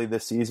guy early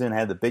this season,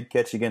 had the big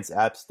catch against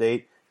App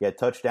State. He had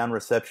touchdown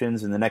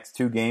receptions in the next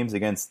 2 games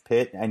against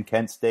Pitt and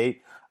Kent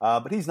State.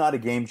 But he's not a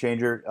game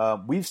changer.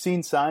 We've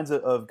seen signs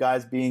of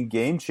guys being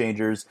game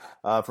changers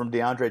from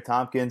DeAndre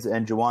Tompkins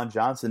and Juwan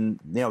Johnson,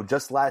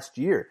 just last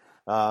year.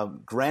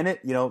 Granted,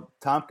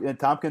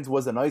 Tompkins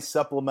was a nice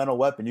supplemental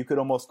weapon. You could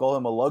almost call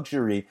him a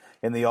luxury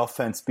in the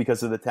offense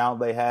because of the talent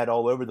they had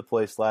all over the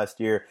place last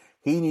year.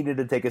 He needed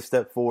to take a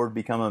step forward,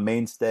 become a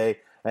mainstay.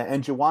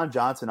 And Juwan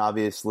Johnson,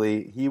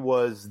 obviously, he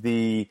was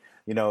the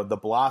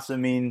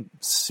blossoming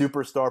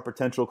superstar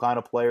potential kind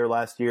of player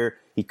last year.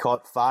 He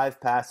caught 5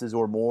 passes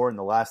or more in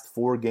the last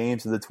 4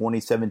 games of the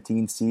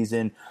 2017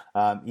 season.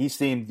 He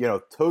seemed,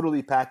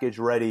 totally package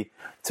ready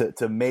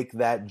to make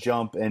that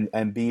jump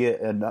and be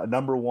a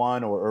number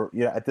one or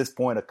at this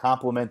point, a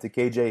compliment to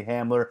KJ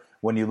Hamler.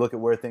 When you look at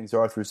where things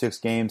are through 6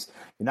 games,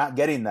 you're not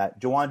getting that.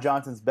 Juwan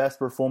Johnson's best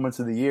performance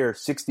of the year,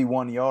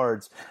 61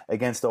 yards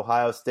against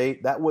Ohio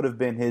State. That would have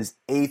been his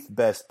 8th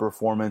best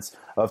performance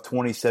of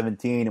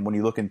 2017. And when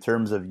you look in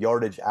terms of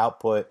yardage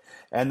output,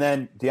 and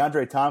then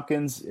DeAndre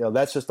Tompkins,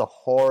 that's just a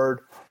hard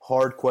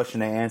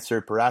question to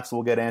answer. Perhaps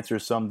we'll get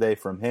answers someday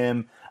from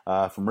him,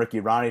 from Ricky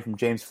Ronnie, from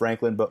James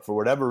Franklin, but for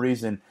whatever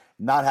reason,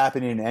 not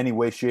happening in any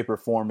way, shape, or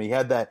form. He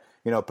had that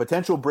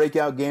potential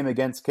breakout game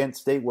against Kent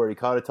State where he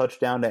caught a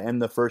touchdown to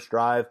end the first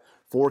drive,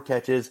 4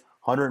 catches,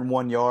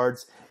 101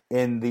 yards.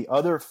 In the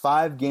other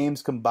 5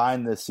 games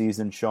combined this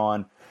season,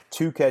 Sean,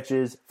 2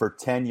 catches for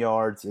 10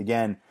 yards.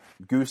 Again,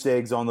 goose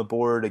eggs on the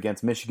board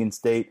against Michigan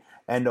State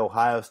and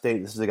Ohio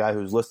State. This is a guy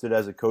who's listed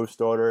as a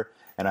co-starter.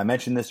 And I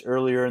mentioned this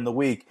earlier in the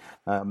week,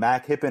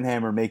 Mac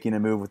Hippenhammer making a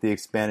move with the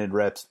expanded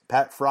reps.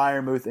 Pat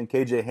Freiermuth and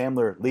KJ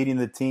Hamler leading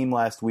the team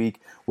last week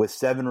with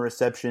 7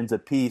 receptions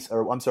apiece,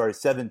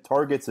 7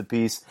 targets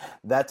apiece.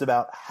 That's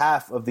about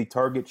half of the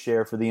target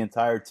share for the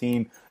entire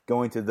team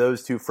going to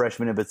those 2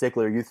 freshmen in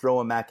particular. You throw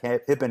in Mac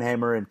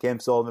Hippenhammer and Cam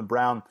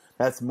Sullivan-Brown,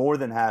 that's more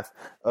than half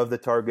of the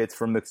targets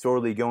from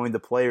McSorley going to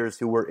players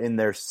who were in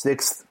their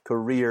 6th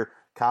career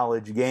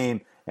college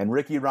game. And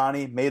Ricky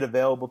Ronnie made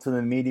available to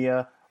the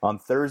media on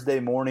Thursday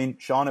morning.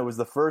 Sean, it was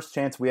the first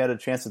chance we had a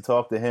chance to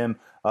talk to him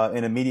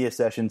in a media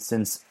session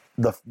since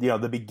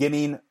the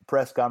beginning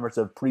press conference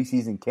of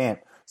preseason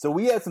camp. So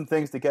we had some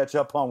things to catch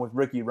up on with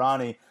Ricky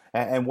Rahne.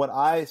 And what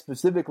I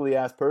specifically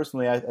asked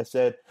personally, I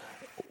said,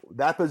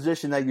 that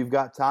position that you've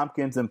got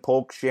Tompkins and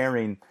Polk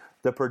sharing,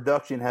 the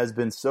production has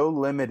been so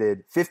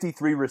limited.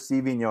 53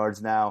 receiving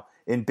yards now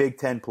in Big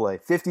Ten play.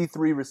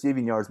 53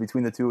 receiving yards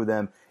between the two of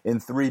them in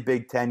 3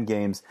 Big Ten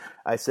games.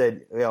 I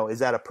said, is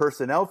that a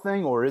personnel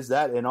thing or is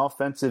that an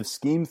offensive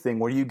scheme thing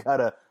where you got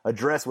to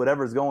address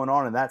whatever's going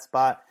on in that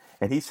spot?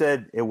 And he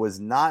said it was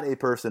not a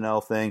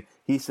personnel thing.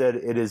 He said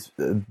it is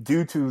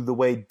due to the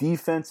way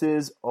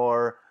defenses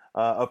are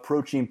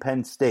approaching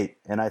Penn State.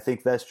 And I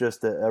think that's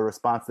just a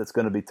response that's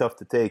going to be tough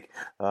to take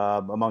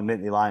among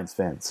Nittany Lions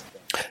fans.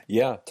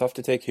 Yeah, tough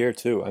to take here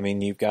too. I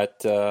mean, you've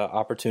got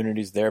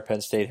opportunities there.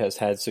 Penn State has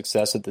had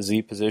success at the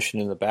Z position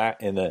in the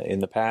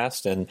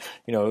past, and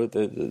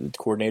the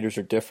coordinators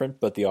are different,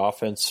 but the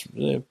offense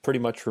pretty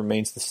much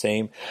remains the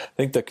same.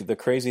 I think the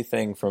crazy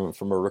thing from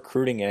a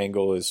recruiting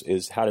angle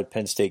is how did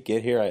Penn State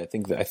get here? I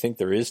think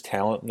there is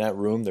talent in that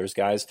room. There's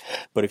guys,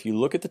 but if you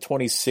look at the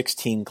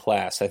 2016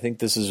 class, I think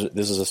this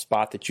is a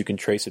spot that you can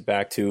trace it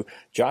back to.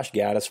 Josh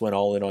Gaddis went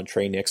all in on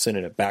Trey Nixon,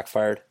 and it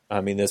backfired. I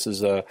mean, this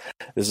is a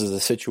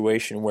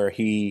situation where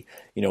he,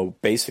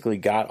 basically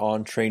got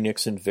on Trey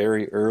Nixon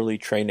very early.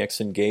 Trey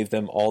Nixon gave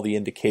them all the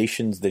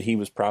indications that he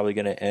was probably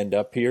going to end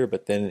up here,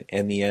 but then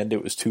in the end,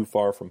 it was too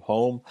far from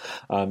home.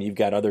 You've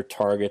got other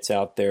targets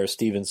out there.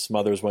 Steven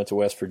Smothers went to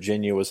West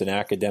Virginia, was an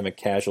academic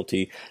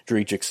casualty.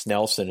 Dredrick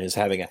Snelson is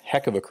having a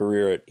heck of a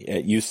career at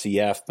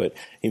UCF, but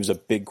he was a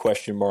big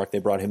question mark. They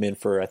brought him in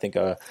for, I think,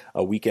 a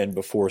weekend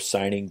before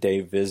signing day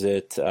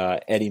visit.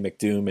 Eddie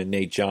McDoom and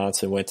Nate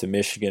Johnson went to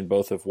Michigan.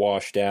 Both have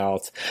washed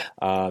out.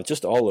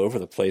 Just all over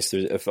the place.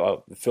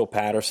 Phil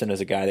Patterson is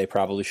a guy they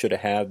probably should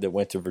have had that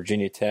went to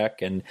Virginia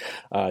Tech, and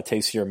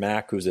Taysir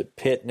Mack, who's at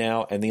Pitt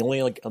now. And the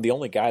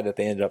only guy that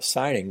they ended up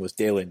signing was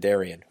Dalen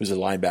Darien, who's a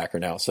linebacker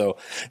now. So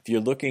if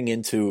you're looking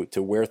into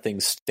where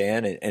things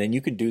stand, and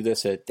you can do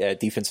this at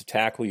defensive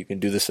tackle, you can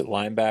do this at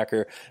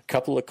linebacker. A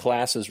couple of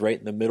classes right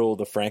in the middle of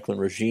the Franklin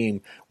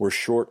regime were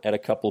short at a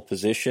couple of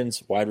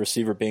positions, wide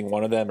receiver being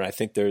one of them, and I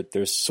think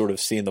they're sort of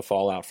seeing the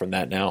fallout from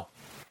that now.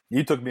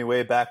 You took me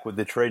way back with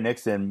the Trey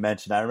Nixon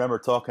mention. I remember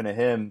talking to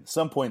him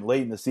some point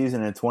late in the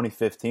season in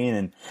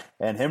 2015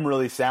 and him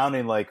really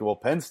sounding like, well,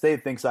 Penn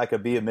State thinks I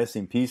could be a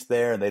missing piece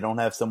there and they don't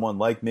have someone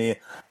like me.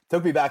 It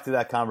took me back to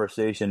that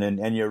conversation.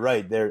 And you're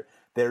right. There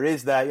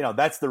is that,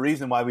 that's the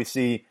reason why we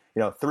see,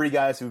 3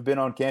 guys who've been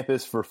on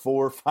campus for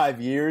 4 or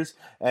 5 years.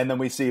 And then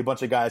we see a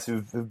bunch of guys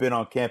who've been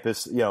on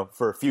campus,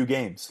 for a few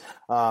games.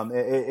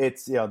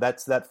 It's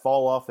that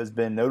fall off has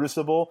been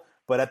noticeable.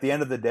 But at the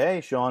end of the day,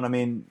 Sean, I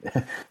mean,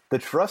 the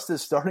trust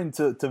is starting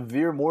to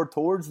veer more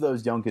towards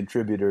those young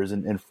contributors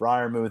in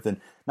Freiermuth, and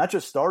not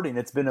just starting;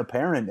 it's been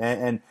apparent.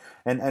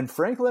 And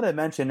Franklin had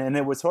mentioned, and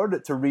it was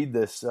hard to read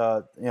this.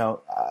 I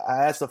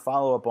asked a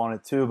follow up on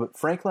it too, but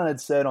Franklin had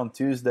said on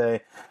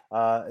Tuesday,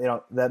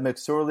 that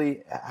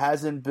McSorley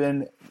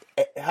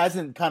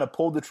hasn't kind of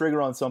pulled the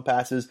trigger on some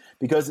passes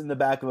because in the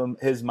back of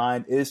his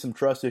mind is some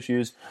trust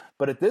issues.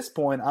 But at this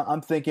point,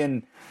 I'm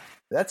thinking,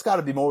 that's got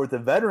to be more with the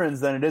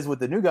veterans than it is with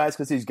the new guys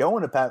because he's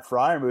going to Pat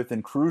Freiermuth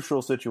in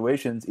crucial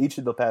situations each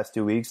of the past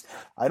 2 weeks.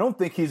 I don't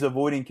think he's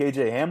avoiding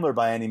KJ Hamler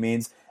by any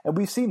means. And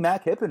we've seen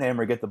Mac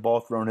Hippenhammer get the ball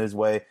thrown his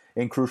way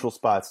in crucial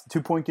spots.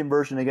 2-point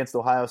conversion against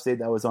Ohio State,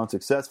 that was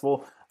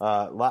unsuccessful.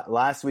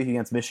 Last week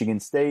against Michigan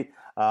State,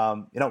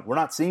 we're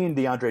not seeing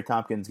DeAndre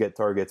Tompkins get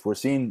targets. We're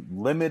seeing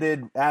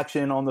limited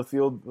action on the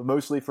field,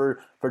 mostly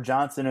for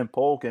Johnson and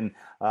Polk. And,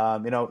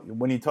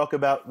 when you talk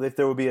about if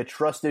there would be a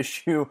trust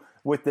issue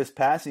with this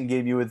passing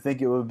game, you would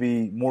think it would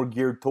be more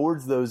geared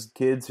towards those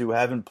kids who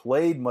haven't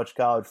played much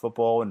college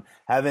football and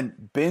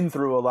haven't been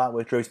through a lot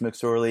with Trace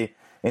McSorley.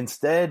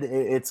 Instead,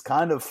 it's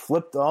kind of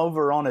flipped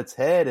over on its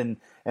head,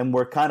 and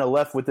we're kind of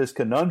left with this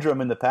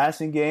conundrum in the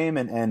passing game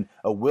and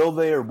a will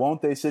they or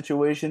won't they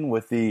situation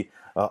with the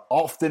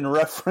often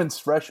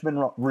referenced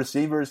freshman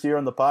receivers here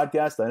on the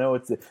podcast. I know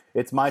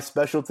it's my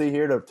specialty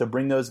here to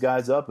bring those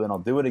guys up, and I'll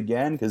do it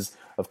again because,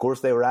 of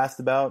course, they were asked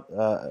about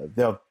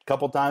a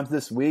couple times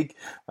this week,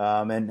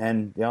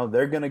 and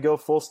they're going to go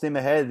full steam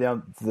ahead.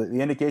 The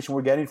indication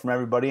we're getting from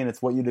everybody, and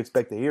it's what you'd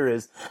expect to hear,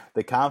 is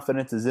the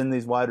confidence is in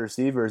these wide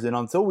receivers, and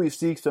until we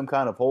see some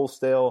kind of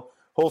wholesale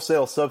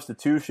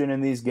substitution in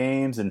these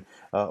games and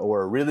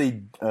or a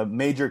really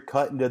major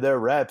cut into their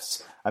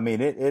reps, I mean,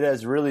 it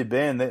has really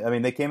been.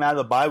 They came out of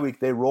the bye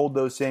week, they rolled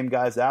those same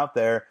guys out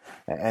there,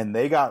 and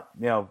they got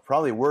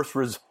probably worse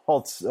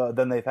results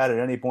than they've had at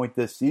any point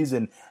this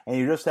season. And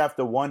you just have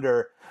to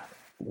wonder,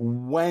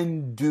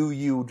 when do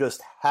you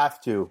just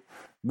have to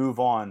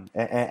move on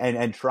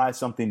and try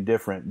something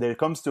different? There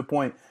comes to a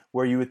point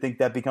where you would think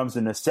that becomes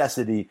a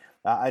necessity.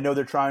 I know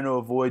they're trying to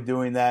avoid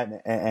doing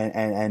that,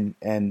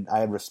 and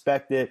I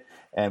respect it.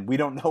 And we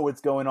don't know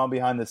what's going on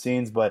behind the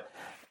scenes, but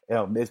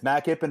is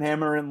Mac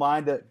Hippenhammer in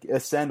line to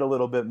ascend a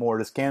little bit more?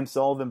 Does Cam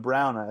Sullivan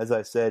Brown, as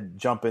I said,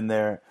 jump in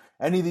there?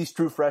 any of these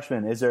true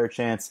freshmen, is there a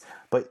chance?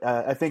 But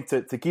I think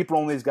to keep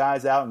rolling these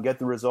guys out and get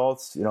the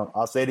results,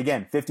 I'll say it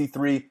again,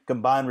 53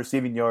 combined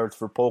receiving yards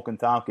for Polk and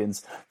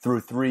Tompkins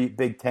through 3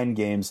 Big Ten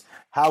games.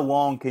 How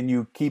long can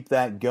you keep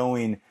that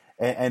going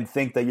and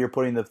think that you're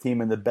putting the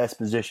team in the best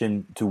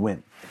position to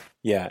win?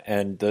 Yeah,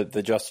 and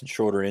the Justin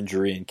Shorter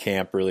injury in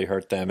camp really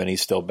hurt them, and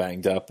he's still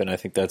banged up. And I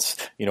think that's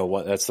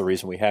that's the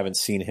reason we haven't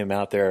seen him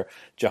out there.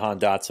 Jahan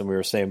Dotson, we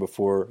were saying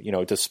before,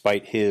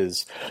 despite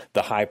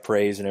the high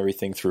praise and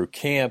everything through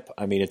camp,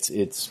 I mean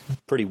it's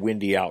pretty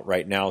windy out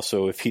right now.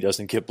 So if he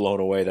doesn't get blown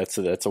away, that's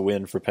a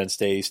win for Penn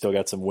State. He's still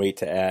got some weight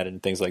to add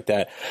and things like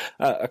that.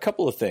 A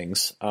couple of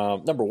things.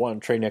 Number one,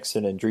 Trey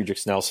Nixon and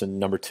Dredrick Nelson,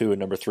 number 2 and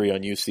number 3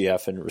 on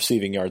UCF and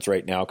receiving yards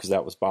right now, because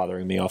that was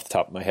bothering me off the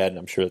top of my head, and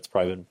I'm sure it's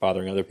probably been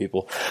bothering other people.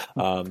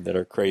 That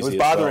are crazy. It was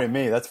bothering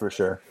me, that's for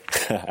sure.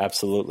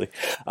 Absolutely.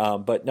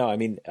 But no, I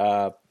mean,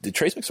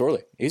 Trace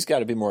McSorley, he's got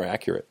to be more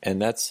accurate.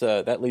 And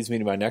that leads me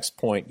to my next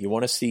point. I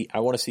want to see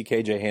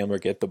KJ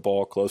Hamler get the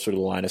ball closer to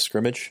the line of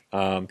scrimmage.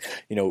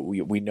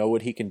 We know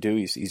what he can do.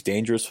 He's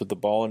dangerous with the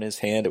ball in his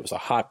hand. It was a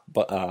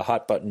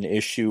hot button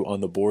issue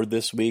on the board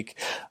this week.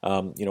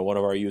 One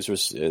of our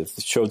users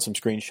showed some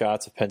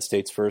screenshots of Penn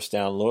State's first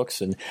down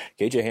looks, and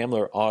KJ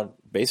Hamler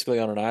basically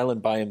on an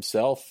island by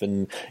himself,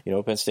 and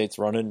Penn State's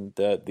running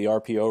the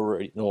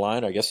RPO in the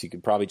line. I guess you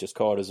could probably just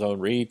call it a zone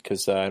read,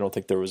 because I don't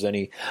think there was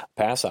any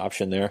pass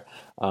option there.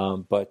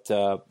 But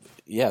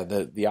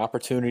the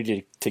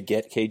opportunity to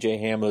get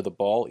KJ Hamler the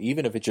ball,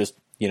 even if it just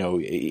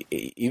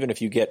even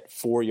if you get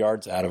 4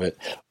 yards out of it,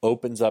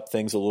 opens up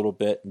things a little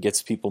bit and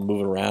gets people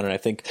moving around. And I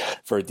think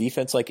for a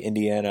defense like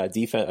Indiana,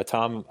 a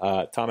Tom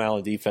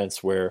Allen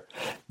defense where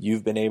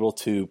you've been able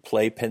to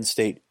play Penn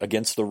State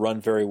against the run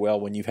very well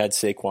when you've had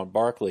Saquon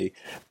Barkley,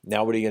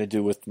 now what are you going to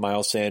do with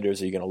Miles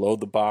Sanders? Are you going to load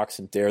the box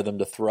and dare them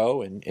to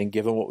throw? And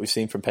given what we've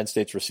seen from Penn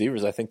State's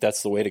receivers, I think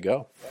that's the way to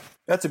go.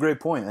 That's a great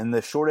point. And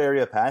the short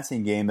area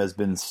passing game has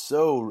been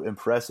so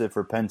impressive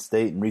for Penn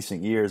State in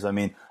recent years. I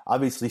mean,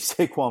 obviously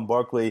Saquon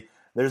Barkley,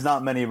 there's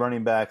not many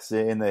running backs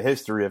in the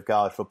history of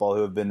college football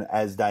who have been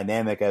as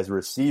dynamic as a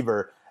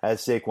receiver as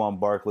Saquon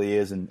Barkley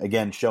is, and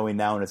again, showing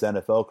now in his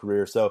NFL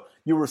career. So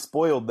you were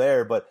spoiled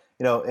there, but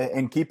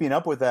in keeping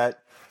up with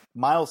that,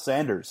 Miles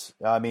Sanders,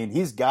 I mean,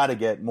 he's got to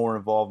get more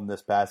involved in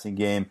this passing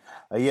game.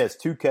 He has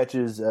 2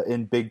 catches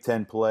in Big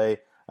Ten play.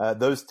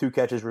 Those 2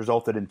 catches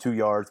resulted in 2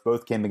 yards.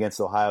 Both came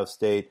against Ohio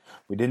State.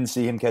 We didn't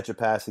see him catch a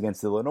pass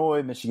against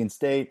Illinois, Michigan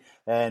State,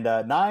 and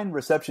 9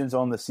 receptions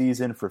on the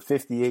season for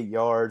 58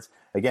 yards.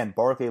 Again,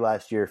 Barkley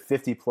last year,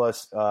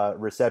 50-plus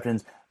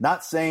receptions.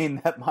 Not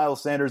saying that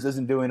Miles Sanders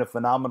isn't doing a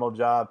phenomenal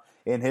job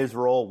in his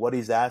role, what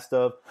he's asked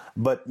of,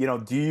 but,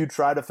 do you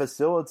try to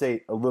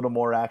facilitate a little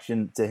more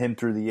action to him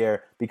through the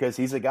air? Because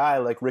he's a guy,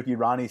 like Ricky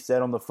Ronnie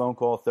said on the phone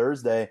call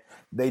Thursday,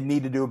 they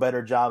need to do a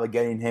better job of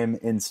getting him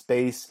in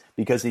space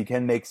because he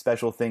can make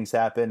special things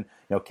happen.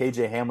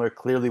 KJ Hamler,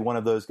 clearly one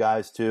of those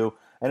guys too.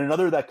 And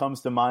another that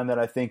comes to mind that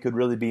I think could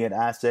really be an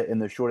asset in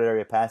the short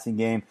area passing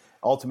game,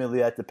 ultimately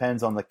that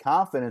depends on the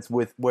confidence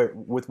with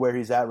where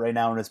he's at right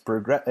now in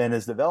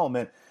his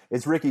development,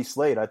 is Ricky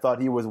Slade. I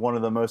thought he was one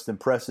of the most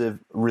impressive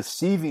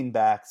receiving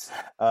backs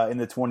in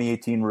the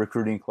 2018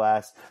 recruiting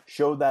class.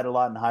 Showed that a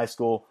lot in high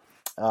school.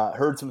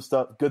 Heard some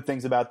good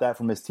things about that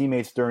from his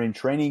teammates during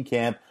training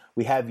camp.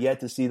 We have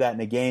yet to see that in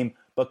a game.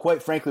 But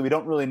quite frankly, we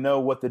don't really know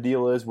what the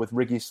deal is with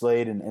Ricky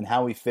Slade and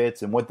how he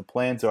fits and what the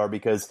plans are,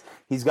 because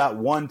he's got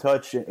 1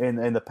 touch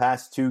in the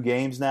past 2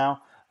 games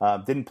now.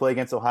 Didn't play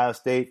against Ohio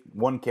State,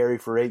 1 carry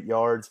for 8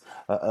 yards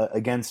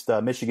against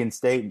Michigan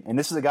State. And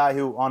this is a guy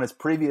who on his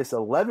previous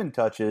 11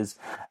 touches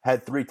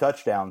had 3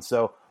 touchdowns.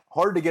 So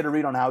hard to get a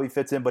read on how he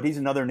fits in, but he's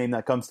another name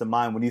that comes to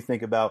mind when you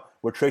think about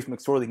where Trace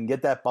McSorley can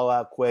get that ball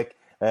out quick.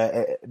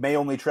 It may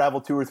only travel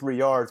 2 or 3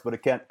 yards, but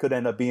it could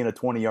end up being a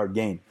 20-yard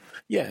gain.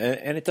 Yeah,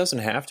 and it doesn't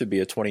have to be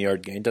a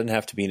 20-yard gain. It doesn't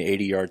have to be an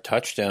 80-yard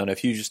touchdown.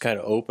 If you just kind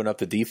of open up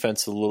the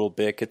defense a little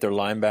bit, get their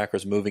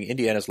linebackers moving.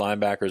 Indiana's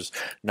linebackers,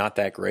 not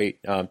that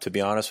great, to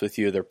be honest with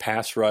you. Their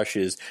pass rush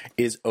is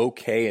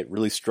okay. It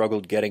really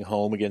struggled getting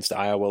home against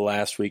Iowa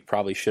last week.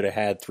 Probably should have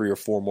had 3 or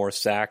 4 more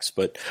sacks,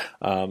 but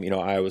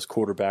Iowa's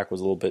quarterback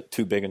was a little bit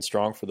too big and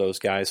strong for those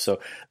guys. So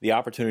the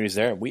opportunity is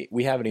there.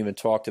 We haven't even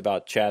talked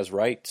about Chaz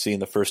Wright seeing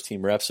the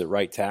first-team reps at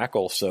right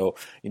tackle. So,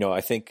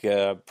 I think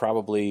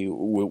probably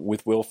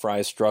with Will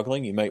Fry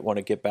struggling, you might want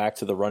to get back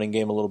to the running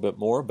game a little bit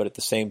more. But at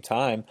the same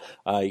time,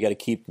 you got to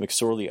keep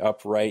McSorley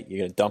upright. You're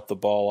going to dump the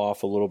ball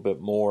off a little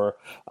bit more.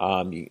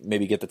 You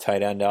maybe get the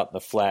tight end out in the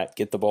flat,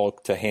 get the ball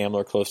to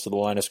Hamler close to the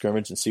line of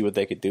scrimmage and see what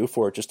they could do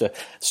for it, just to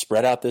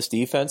spread out this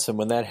defense. And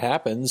when that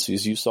happens,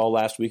 as you saw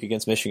last week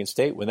against Michigan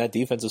State, when that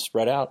defense is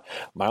spread out,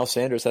 Miles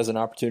Sanders has an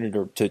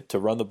opportunity to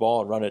run the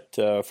ball and run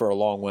it for a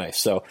long way.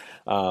 So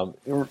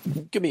it's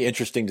going to be interesting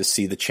interesting to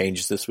see the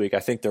changes this week.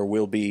 I think there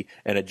will be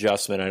an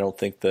adjustment. I don't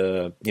think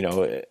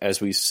as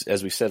we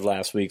said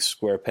last week,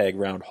 square peg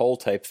round hole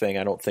type thing.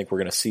 I don't think we're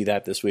going to see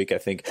that this week. I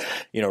think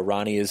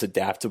Ronnie is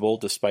adaptable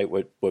despite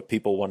what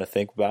people want to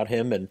think about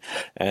him,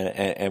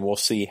 and we'll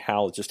see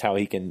how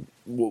he can.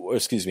 We'll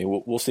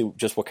see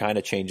just what kind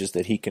of changes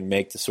that he can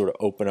make to sort of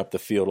open up the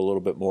field a little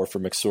bit more for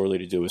McSorley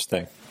to do his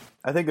thing.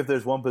 I think if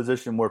there's one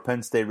position where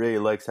Penn State really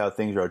likes how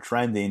things are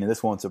trending, and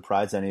this won't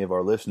surprise any of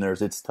our listeners,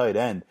 it's tight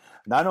end.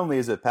 Not only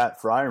is it Pat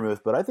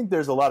Freiermuth, but I think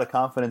there's a lot of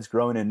confidence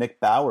growing in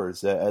Nick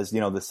Bowers as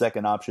the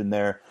second option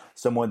there,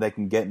 someone that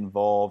can get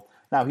involved.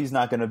 Now, he's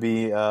not going to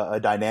be a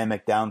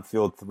dynamic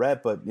downfield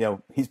threat, but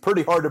he's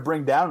pretty hard to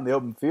bring down in the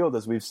open field,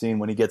 as we've seen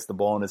when he gets the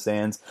ball in his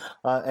hands.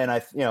 And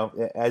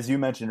as you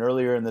mentioned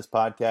earlier in this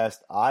podcast,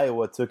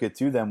 Iowa took it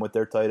to them with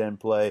their tight end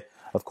play.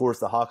 Of course,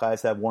 the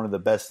Hawkeyes have one of the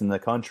best in the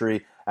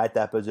country at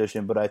that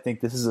position, but I think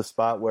this is a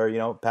spot where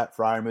Pat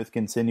Freiermuth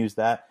continues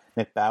that.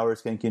 Nick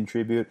Bowers can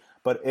contribute,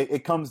 but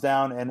it comes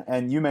down,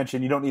 and you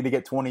mentioned you don't need to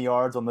get 20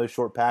 yards on those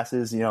short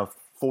passes.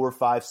 4,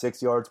 5,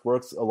 6 yards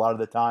works a lot of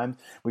the time.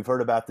 We've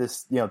heard about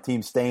this,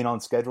 team staying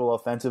on schedule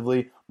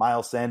offensively.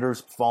 Miles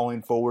Sanders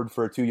falling forward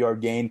for a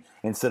 2-yard gain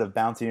instead of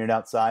bouncing it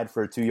outside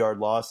for a 2-yard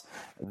loss.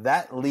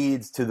 That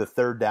leads to the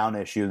third down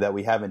issue that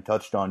we haven't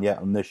touched on yet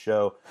on this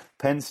show.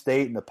 Penn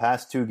State in the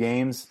past 2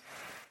 games,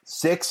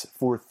 6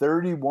 for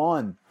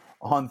 31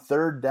 on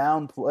third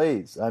down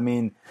plays. I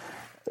mean,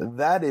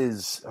 that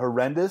is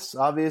horrendous,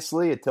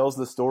 obviously. It tells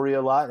the story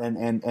a lot. And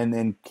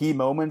in key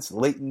moments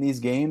late in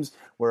these games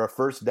where a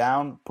first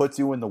down puts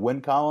you in the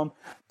win column,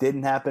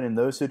 didn't happen in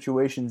those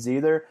situations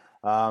either.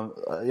 Some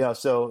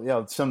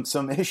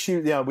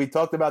issues. We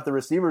talked about the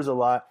receivers a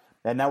lot,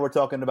 and now we're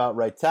talking about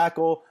right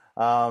tackle.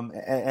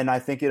 And I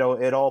think it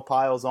all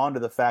piles on to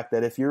the fact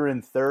that if you're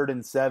in 3rd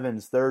and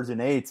 7s, 3rds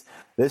and 8s,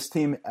 this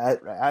team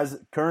as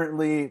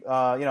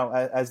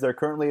they're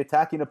currently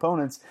attacking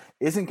opponents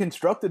isn't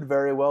constructed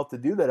very well to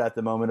do that at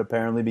the moment,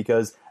 apparently,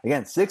 because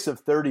again, 6 of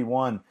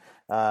 31,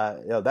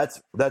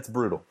 that's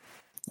brutal.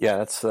 Yeah,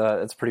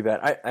 that's pretty bad.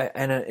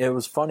 And it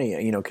was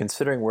funny,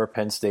 considering where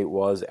Penn State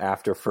was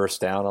after first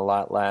down a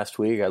lot last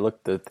week. I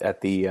looked at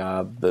the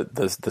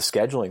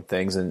scheduling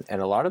things, and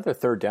a lot of their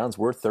third downs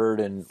were 3rd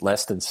and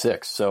less than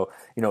 6. So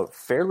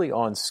fairly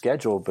on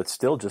schedule, but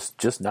still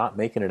just not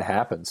making it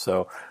happen.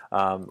 So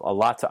a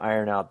lot to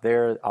iron out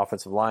there.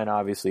 Offensive line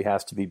obviously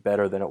has to be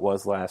better than it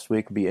was last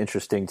week. It'd be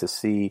interesting to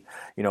see,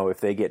 if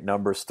they get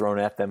numbers thrown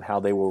at them, how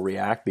they will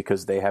react,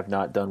 because they have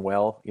not done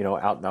well,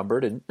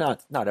 outnumbered, and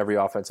not every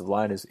offensive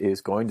line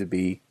is going to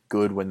be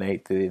good when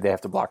they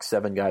have to block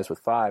 7 guys with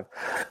 5,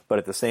 but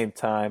at the same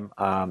time,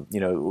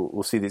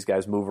 we'll see these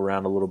guys move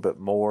around a little bit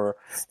more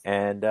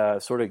and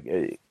sort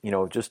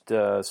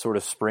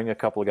of spring a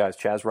couple of guys.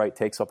 Chaz Wright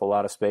takes up a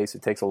lot of space.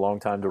 It takes a long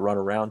time to run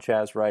around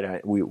Chaz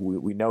Wright.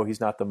 We know he's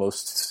not the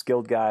most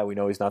skilled guy. We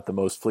know he's not the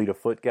most fleet of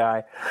foot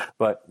guy,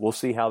 but we'll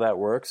see how that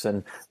works.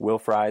 And Will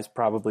Fry's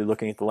probably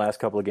looking at the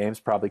last couple of games,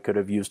 probably could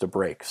have used a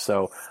break.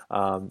 So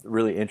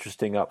really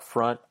interesting up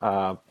front.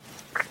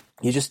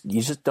 You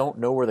just don't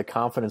know where the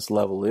confidence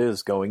level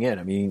is going in.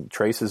 I mean,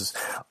 Trace is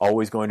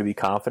always going to be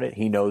confident.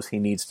 He knows he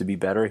needs to be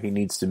better. He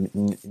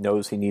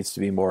knows he needs to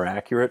be more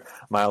accurate.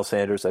 Miles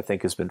Sanders, I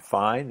think, has been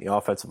fine. The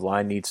offensive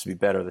line needs to be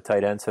better. The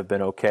tight ends have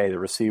been okay. The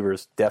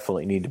receivers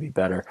definitely need to be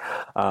better.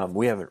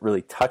 We haven't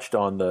really touched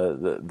on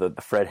the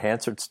Fred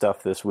Hansard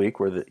stuff this week,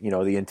 where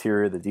the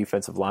interior of the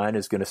defensive line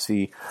is going to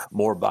see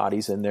more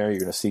bodies in there. You're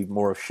going to see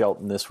more of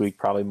Shelton this week,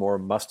 probably more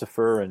of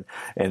Mustafer,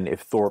 and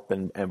if Thorpe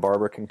and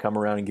Barber can come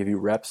around and give you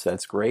reps,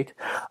 that's great.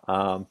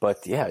 But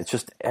yeah, it's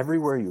just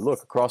everywhere you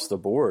look across the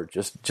board,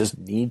 just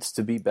needs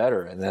to be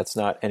better. And that's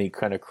not any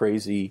kind of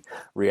crazy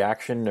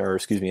reaction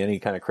any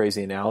kind of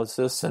crazy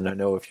analysis. And I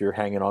know if you're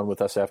hanging on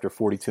with us after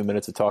 42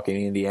 minutes of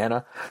talking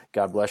Indiana,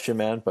 God bless you,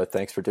 man. But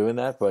thanks for doing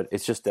that. But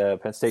it's just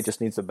Penn State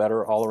just needs a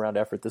better all around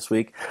effort this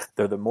week.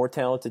 They're the more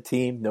talented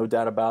team, no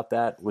doubt about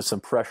that. With some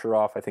pressure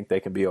off, I think they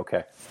can be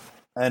okay.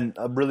 And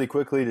really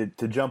quickly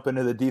to jump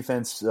into the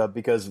defense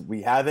because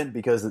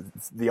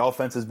the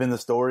offense has been the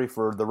story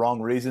for the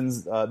wrong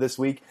reasons this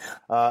week.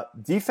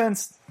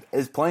 Defense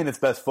is playing its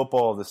best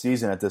football of the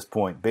season at this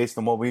point, based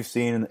on what we've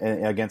seen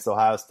against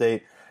Ohio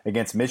State,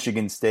 against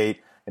Michigan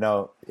State.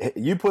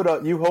 You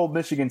hold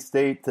Michigan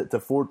State to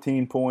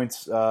 14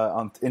 points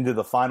into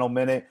the final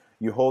minute.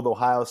 You hold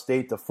Ohio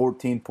State to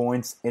 14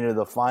 points into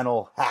the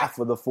final half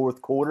of the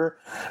fourth quarter.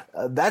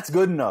 That's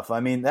good enough. I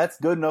mean, that's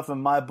good enough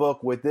in my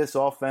book with this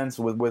offense,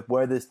 with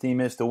where this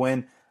team is to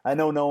win. I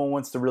know no one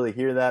wants to really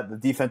hear that. The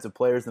defensive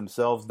players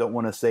themselves don't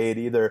want to say it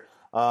either.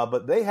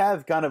 But they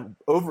have kind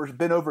of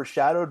been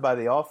overshadowed by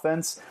the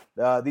offense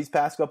these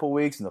past couple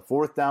weeks, and the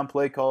fourth down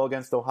play call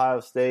against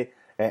Ohio State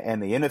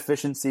and the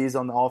inefficiencies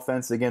on the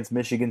offense against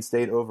Michigan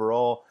State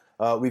overall.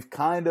 We've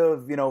kind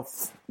of,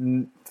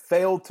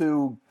 failed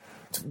to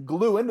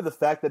glue into the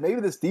fact that maybe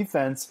this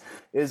defense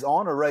is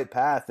on a right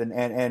path and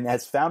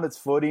has found its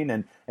footing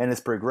and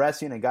is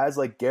progressing, and guys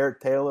like Garrett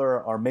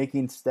Taylor are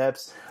making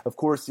steps. Of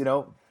course,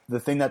 the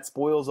thing that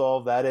spoils all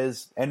of that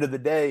is, end of the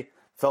day,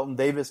 Felton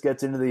Davis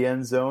gets into the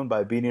end zone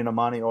by beating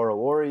Amani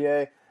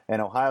Oruwariye,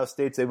 and Ohio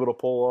State's able to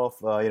pull off,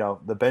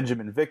 the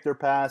Benjamin Victor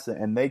pass,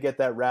 and they get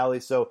that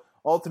rally. So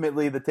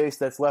ultimately, the taste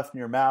that's left in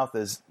your mouth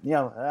is,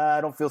 I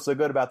don't feel so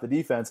good about the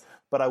defense.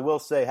 But I will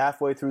say,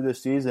 halfway through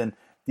this season,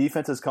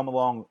 defense has come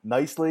along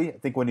nicely. I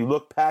think when you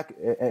look back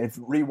and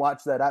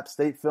rewatch that App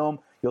State film,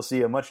 you'll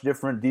see a much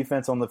different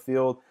defense on the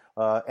field.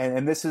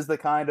 And this is the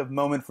kind of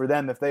moment for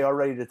them, if they are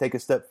ready to take a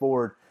step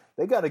forward,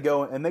 they got to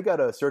go and they got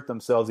to assert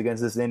themselves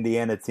against this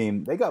Indiana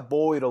team. They got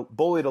bullied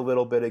a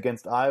little bit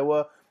against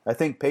Iowa. I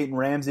think Peyton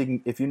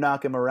Ramsey, if you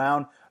knock him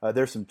around,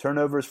 there's some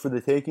turnovers for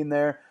the taking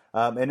there.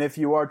 And if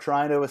you are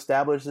trying to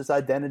establish this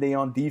identity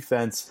on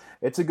defense,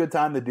 it's a good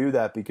time to do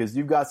that because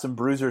you've got some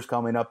bruisers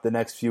coming up the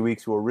next few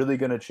weeks who are really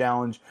going to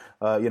challenge,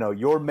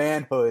 your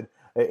manhood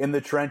in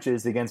the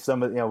trenches against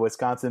some of,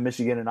 Wisconsin,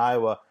 Michigan, and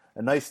Iowa.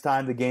 A nice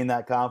time to gain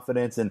that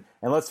confidence. And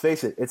let's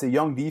face it, it's a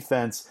young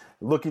defense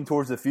looking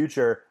towards the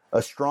future.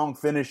 A strong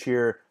finish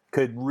here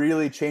could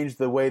really change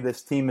the way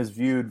this team is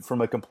viewed from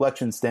a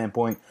complexion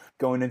standpoint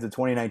going into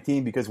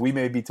 2019 because we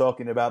may be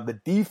talking about the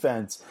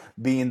defense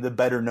being the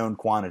better-known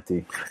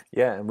quantity.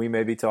 Yeah, and we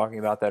may be talking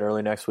about that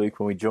early next week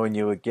when we join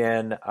you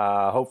again.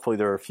 Hopefully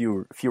there are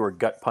fewer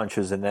gut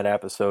punches in that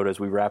episode as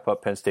we wrap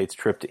up Penn State's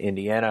trip to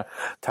Indiana.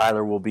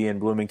 Tyler will be in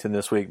Bloomington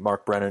this week.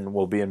 Mark Brennan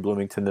will be in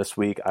Bloomington this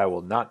week. I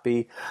will not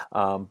be.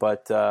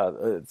 But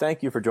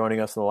thank you for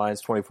joining us on the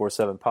Lions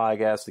 24/7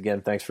 podcast.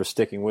 Again, thanks for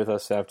sticking with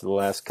us after the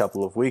last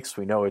couple of weeks.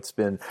 We know it's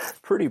been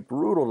pretty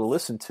brutal to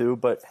listen to,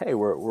 but hey,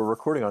 we're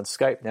recording on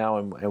Skype now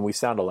and we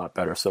sound a lot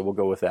better, so we'll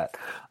go with that.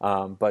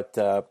 But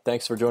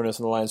thanks for joining us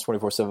on the Lions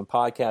 24/7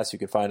 podcast. You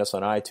can find us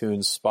on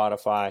iTunes,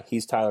 Spotify.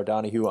 He's Tyler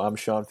Donahue. I'm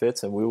Sean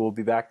Fitz, and we will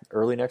be back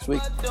early next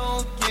week. Hope I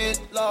don't get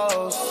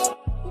lost.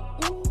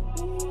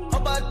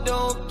 Hope I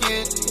don't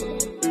get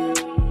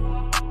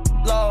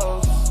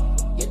lost.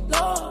 Get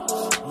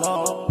lost.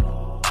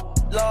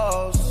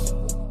 Lost.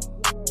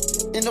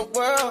 In the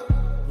world.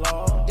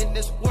 In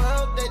this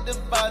world, they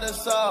divide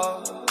us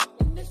all.